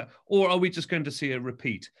 to what is that? Or are we just going to see a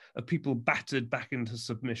repeat of people battered back into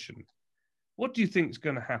submission? What do you think is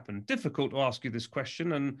going to happen? Difficult to ask you this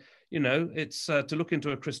question, and it's to look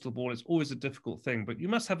into a crystal ball. It's always a difficult thing, but you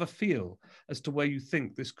must have a feel as to where you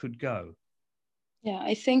think this could go. Yeah,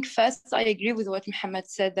 I think first I agree with what Mohammed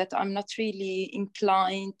said, that I'm not really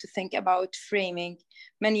inclined to think about framing.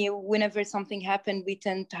 Whenever something happened, we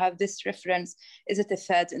tend to have this reference. Is it a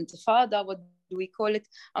third intifada? What do we call it?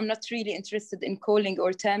 I'm not really interested in calling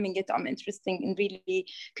or terming it. I'm interested in really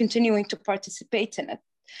continuing to participate in it,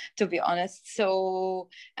 to be honest. So,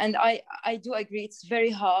 and I do agree, it's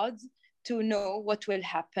very hard to know what will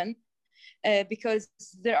happen. Because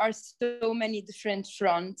there are so many different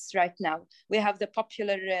fronts right now. We have the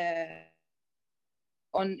popular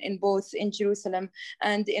in both in Jerusalem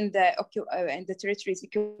and in the territories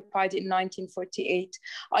occupied in 1948.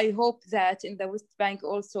 I hope that in the West Bank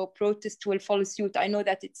also protests will follow suit. I know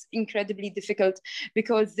that it's incredibly difficult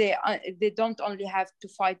because they don't only have to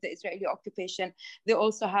fight the Israeli occupation, they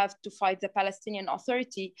also have to fight the Palestinian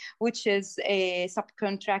Authority, which is a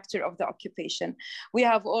subcontractor of the occupation. We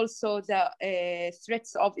have also the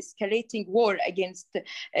threats of escalating war against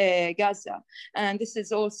Gaza, and this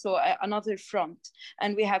is also another front.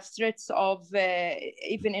 And we have threats of,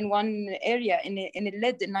 even in one area, in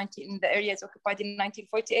El-Kurd, in the areas occupied in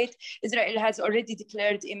 1948, Israel has already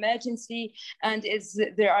declared emergency, and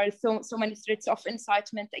there are so many threats of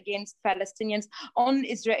incitement against Palestinians on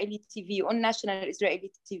Israeli TV, on national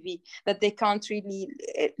Israeli TV, that they can't really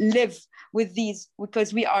live with these,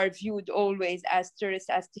 because we are viewed always as terrorists,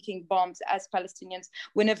 as ticking bombs, as Palestinians,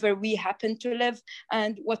 whenever we happen to live,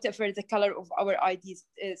 and whatever the color of our IDs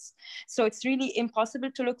is. So it's really impossible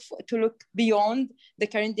possible to look beyond the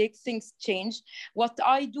current day. Things change. What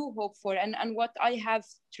I do hope for, and what I have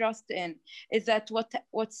trust in, is that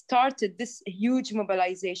what started this huge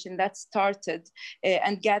mobilization that started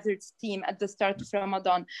and gathered steam at the start of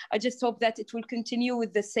Ramadan, I just hope that it will continue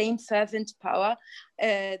with the same fervent power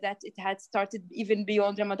that it had started even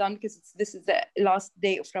beyond Ramadan, because this is the last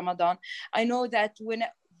day of Ramadan. I know that when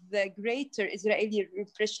the greater Israeli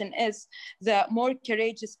repression is, the more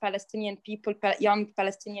courageous Palestinian people, young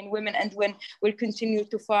Palestinian women and men, will continue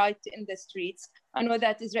to fight in the streets. I know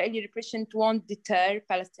that Israeli repression won't deter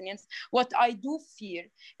Palestinians. What I do fear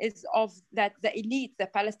is that the elite, the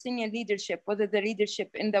Palestinian leadership, whether the leadership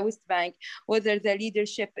in the West Bank, whether the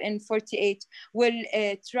leadership in 48, will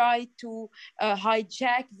try to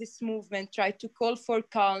hijack this movement, try to call for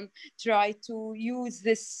calm, try to use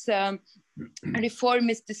this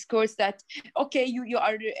reformist discourse that, okay, you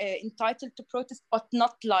are entitled to protest, but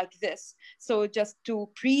not like this. So just to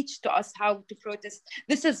preach to us how to protest.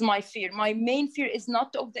 This is my fear. My main fear is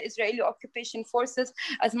not of the Israeli occupation forces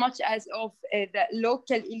as much as of the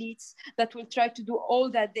local elites that will try to do all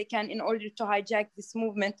that they can in order to hijack this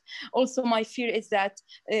movement. Also, my fear is that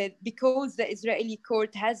because the Israeli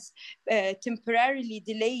court has temporarily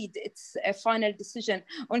delayed its final decision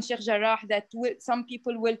on Sheikh Jarrah, that some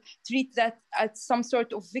people will treat that as some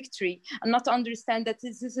sort of victory and not understand that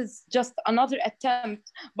this is just another attempt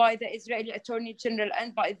by the Israeli Attorney General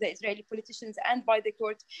and by the Israeli politicians and by the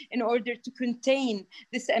court in order to contain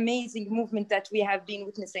this amazing movement that we have been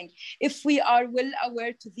witnessing. If we are well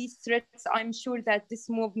aware to these threats, I'm sure that this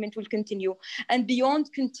movement will continue. And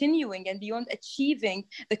beyond continuing and beyond achieving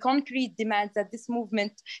the concrete demands that this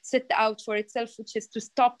movement set out for itself, which is to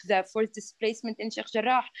stop the forced displacement in Sheikh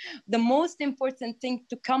Jarrah, the most important thing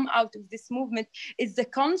to come out of this movement is the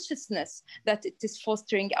consciousness that it is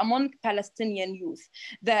fostering among Palestinian youth.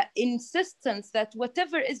 The insistence that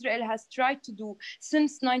whatever Israel has tried to do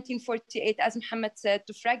since 1948, as Mohammed said,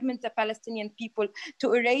 to fragment the Palestinian people,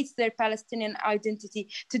 to erase their Palestinian identity,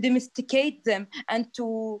 to domesticate them, and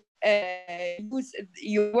to use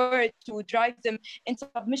your word to drive them into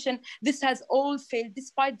submission, this has all failed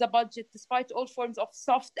despite the budget, despite all forms of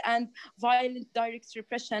soft and violent direct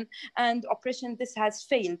repression and oppression. This has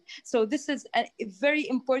failed. So this is a very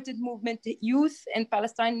important movement. Youth in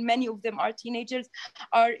Palestine, many of them are teenagers,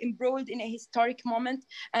 are embroiled in a historic moment,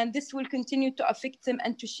 and this will continue to affect them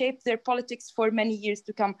and to shape their politics for many years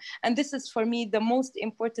to come. And this is, for me, the most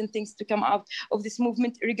important things to come out of this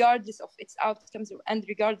movement, regardless of its outcomes and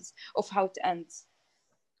regardless of how it ends.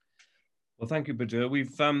 Well, thank you, Budour.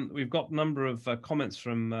 We've got a number of comments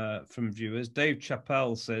from viewers. Dave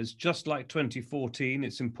Chappell says, just like 2014,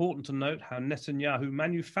 it's important to note how Netanyahu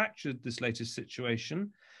manufactured this latest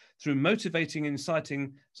situation through motivating and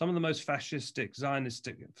inciting some of the most fascistic,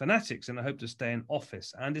 Zionistic fanatics in a hope to stay in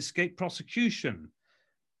office and escape prosecution.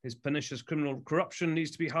 His pernicious criminal corruption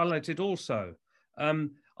needs to be highlighted also.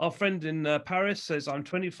 Our friend in Paris says, I'm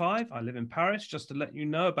 25. I live in Paris. Just to let you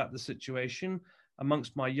know about the situation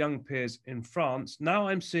amongst my young peers in France. Now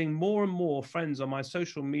I'm seeing more and more friends on my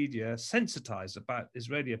social media sensitized about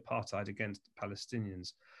Israeli apartheid against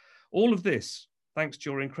Palestinians. All of this, thanks to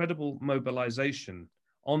your incredible mobilization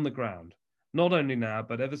on the ground. Not only now,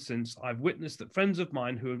 but ever since, I've witnessed that friends of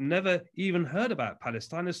mine who have never even heard about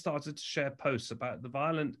Palestine have started to share posts about the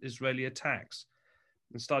violent Israeli attacks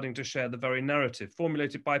and starting to share the very narrative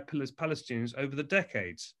formulated by Palestinians over the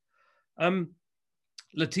decades.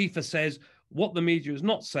 Latifa says, what the media is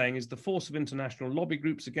not saying is the force of international lobby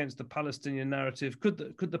groups against the Palestinian narrative. Could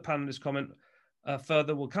the panelists comment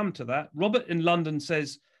further? We'll come to that. Robert in London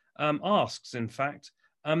says, asks, in fact,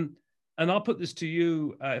 and I'll put this to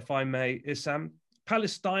you, if I may, Issam.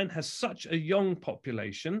 Palestine has such a young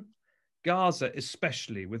population, Gaza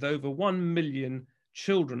especially, with over 1 million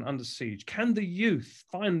children under siege. Can the youth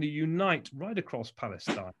finally unite right across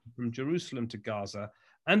Palestine, from Jerusalem to Gaza,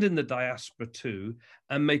 and in the diaspora too,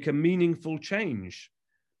 and make a meaningful change?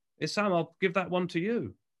 Issam, I'll give that one to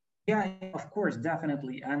you. Yeah, of course,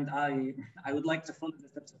 definitely. And I would like to follow the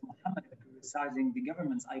steps of Mohammed, criticizing the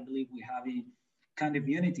governments. I believe we have a kind of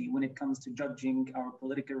unity when it comes to judging our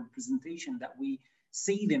political representation, that we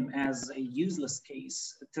see them as a useless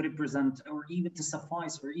case to represent, or even to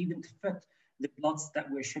suffice, or even to fit the bloods that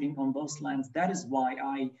we're shedding on those lands. That is why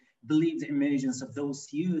I believe the emergence of those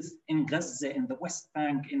youth in Gaza, in the West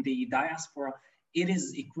Bank, in the diaspora, it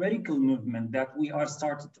is a critical movement that we are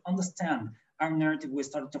starting to understand our narrative. We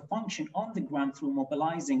started to function on the ground through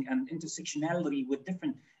mobilizing and intersectionality with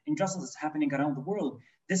different injustices happening around the world.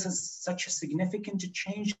 This is such a significant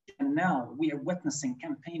change. And now we are witnessing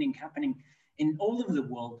campaigning happening in all of the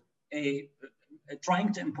world,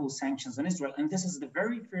 trying to impose sanctions on Israel. And this is the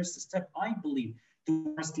very first step, I believe,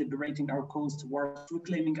 towards liberating our cause, towards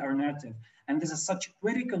reclaiming our narrative. And this is such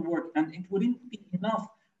critical work, and it wouldn't be enough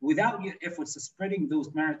without your efforts of spreading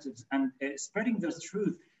those narratives and spreading those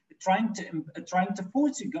truth, trying to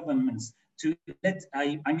force your governments to let,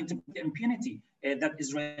 to the impunity that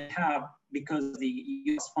Israel have because the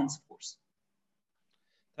US funds force.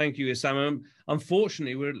 Thank you, Issam.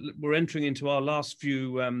 Unfortunately, we're entering into our last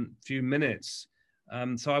few minutes.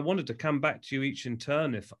 So I wanted to come back to you each in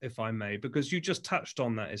turn, if I may, because you just touched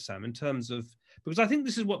on that, Issam, in terms of, because I think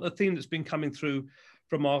this is what the theme that's been coming through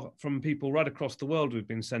from people right across the world who've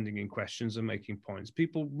been sending in questions and making points.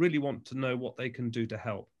 People really want to know what they can do to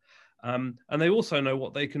help. And they also know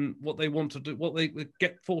what they want to do, what they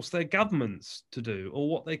force their governments to do, or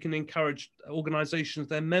what they can encourage organizations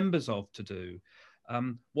they're members of to do.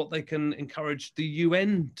 What they can encourage the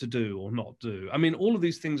UN to do or not do. I mean, all of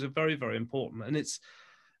these things are very, very important, and it's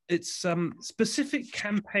specific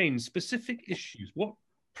campaigns, specific issues. What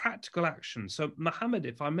practical action? So, Mohammed,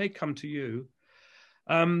 if I may come to you,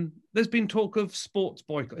 there's been talk of sports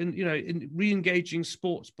boycott, in re-engaging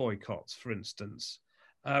sports boycotts, for instance,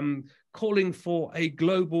 calling for a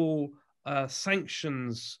global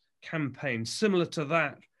sanctions campaign similar to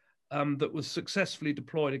that. That was successfully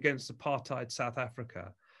deployed against apartheid South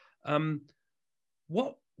Africa.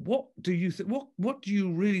 What do you think? What do you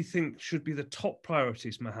really think should be the top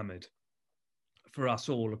priorities, Mohammed, for us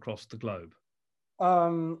all across the globe?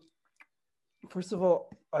 First of all,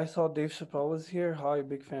 I saw Dave Chappelle was here. Hi,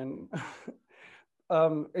 big fan.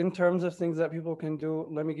 In terms of things that people can do,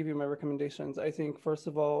 let me give you my recommendations. I think, first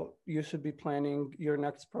of all, you should be planning your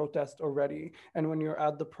next protest already. And when you're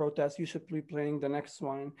at the protest, you should be planning the next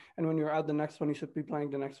one. And when you're at the next one, you should be planning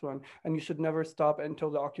the next one. And you should never stop until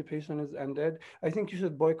the occupation is ended. I think you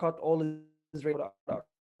should boycott all Israeli products.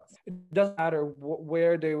 It doesn't matter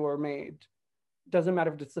where they were made. Doesn't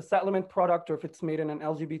matter if it's a settlement product or if it's made in an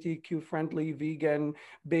LGBTQ friendly vegan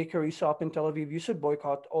bakery shop in Tel Aviv. You should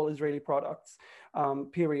boycott all Israeli products,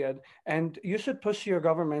 period. And you should push your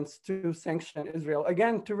governments to sanction Israel.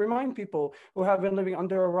 Again, to remind people who have been living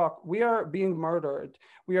under a rock, we are being murdered.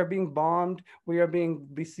 We are being bombed. We are being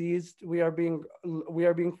besieged. We are being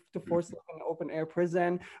forced to an open air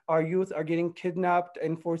prison. Our youth are getting kidnapped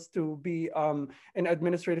and forced to be in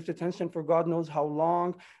administrative detention for God knows how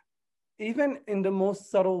long. Even in the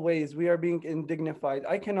most subtle ways, we are being indignified.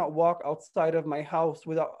 I cannot walk outside of my house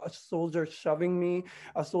without a soldier shoving me,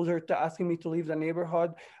 a soldier asking me to leave the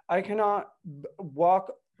neighborhood. I cannot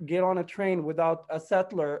get on a train without a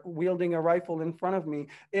settler wielding a rifle in front of me.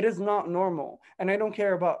 It is not normal. And I don't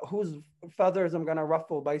care about whose feathers I'm gonna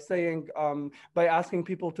ruffle by asking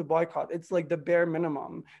people to boycott. It's like the bare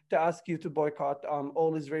minimum to ask you to boycott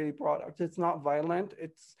all Israeli products. It's not violent.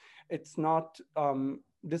 It's not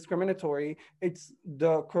discriminatory. It's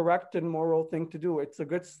the correct and moral thing to do. It's a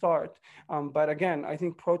good start. But again, I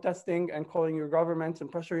think protesting and calling your governments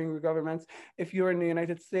and pressuring your governments, if you're in the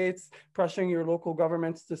United States, pressuring your local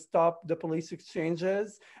governments to stop the police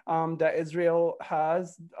exchanges that Israel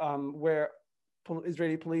has, where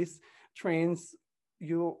Israeli police trains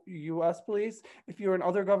US police. If you're in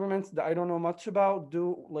other governments that I don't know much about,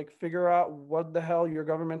 figure out what the hell your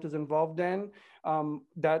government is involved in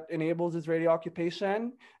that enables Israeli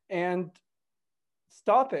occupation and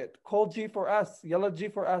stop it. Call G4S, yell at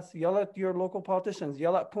G4S, yell at your local politicians,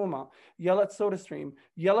 yell at Puma, yell at SodaStream,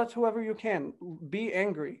 yell at whoever you can, be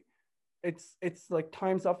angry. It's like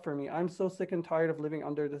time's up for me. I'm so sick and tired of living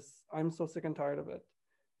under this. I'm so sick and tired of it.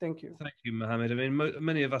 Thank you. Thank you, Mohammed. I mean,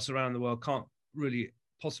 many of us around the world can't really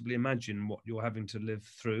possibly imagine what you're having to live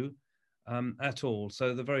through at all.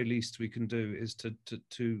 So the very least we can do is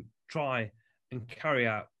to try and carry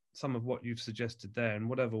out some of what you've suggested there in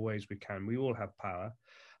whatever ways we can. We all have power.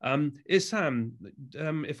 Issam,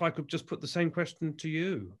 if I could just put the same question to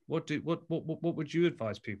you, what would you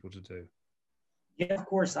advise people to do? Yeah, of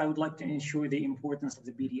course, I would like to ensure the importance of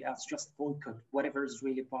the BDS, just boycott whatever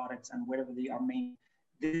Israeli products and wherever they are made.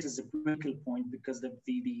 This is a critical point because the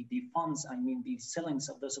funds, the sellings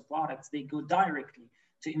of those products, they go directly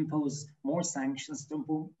to impose more sanctions, to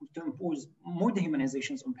impose more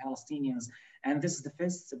dehumanizations on Palestinians. And this is the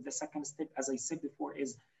first step. The second step, as I said before,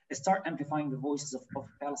 is start amplifying the voices of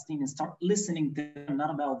Palestinians, start listening to them,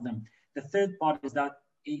 not about them. The third part is that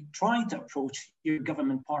try to approach your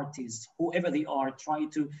government parties, whoever they are, try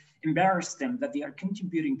to embarrass them that they are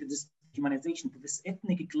contributing to this dehumanization, to this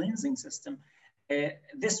ethnic cleansing system.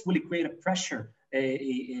 This will create a pressure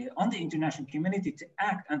on the international community to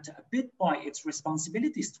act and to abide by its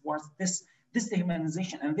responsibilities towards this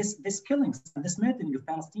dehumanization and this killings and this murdering of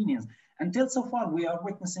Palestinians. Until so far, we are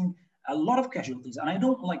witnessing a lot of casualties, and I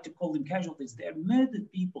don't like to call them casualties. They're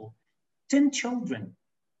murdered people, 10 children,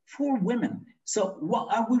 4 women. So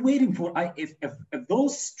what are we waiting for? If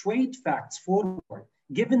those straight facts forward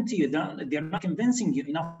given to you, they're not convincing you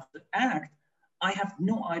enough to act, I have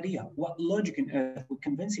no idea what logic on earth would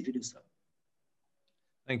convince you to do so.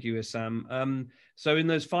 Thank you, Issam. So in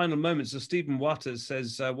those final moments, Stephen Waters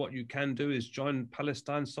says what you can do is join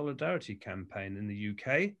Palestine Solidarity Campaign in the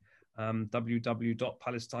UK,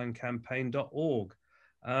 www.palestinecampaign.org.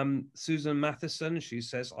 Susan Matheson, she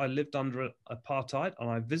says, I lived under apartheid and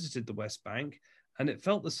I visited the West Bank and it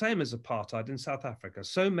felt the same as apartheid in South Africa.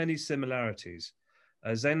 So many similarities.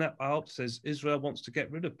 Zainab Alt says, Israel wants to get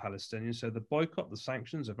rid of Palestinians, so the boycott, the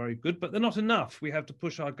sanctions are very good, but they're not enough. We have to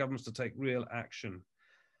push our governments to take real action.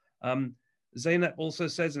 Zainab also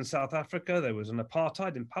says in South Africa, there was an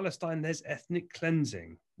apartheid. In Palestine, there's ethnic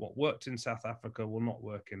cleansing. What worked in South Africa will not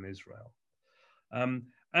work in Israel.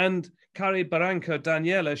 And Kari Barranco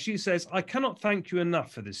Daniela, she says, I cannot thank you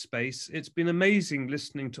enough for this space. It's been amazing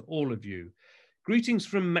listening to all of you. Greetings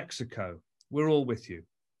from Mexico. We're all with you.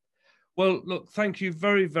 Well, look, thank you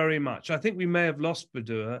very, very much. I think we may have lost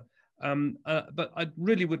Budour, but I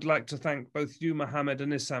really would like to thank both you, Mohammed,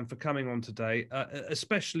 and Issam for coming on today,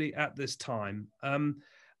 especially at this time.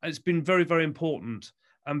 It's been very, very important,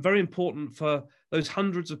 and very important for those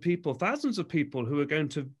hundreds of people, thousands of people who are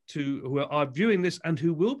going who are viewing this and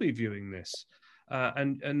who will be viewing this.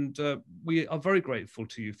 And we are very grateful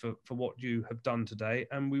to you for what you have done today,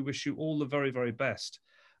 and we wish you all the very, very best.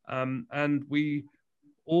 And we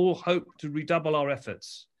all hope to redouble our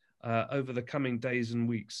efforts over the coming days and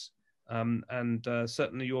weeks. And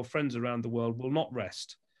certainly your friends around the world will not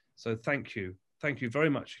rest. So thank you. Thank you very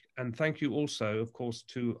much. And thank you also, of course,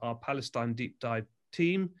 to our Palestine Deep Dive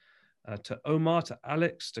team, to Omar, to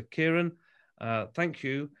Alex, to Kieran. Thank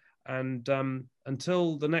you. And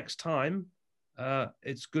until the next time,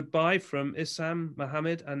 it's goodbye from Issam,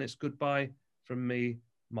 Mohammed, and it's goodbye from me,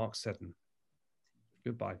 Mark Seddon.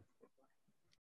 Goodbye.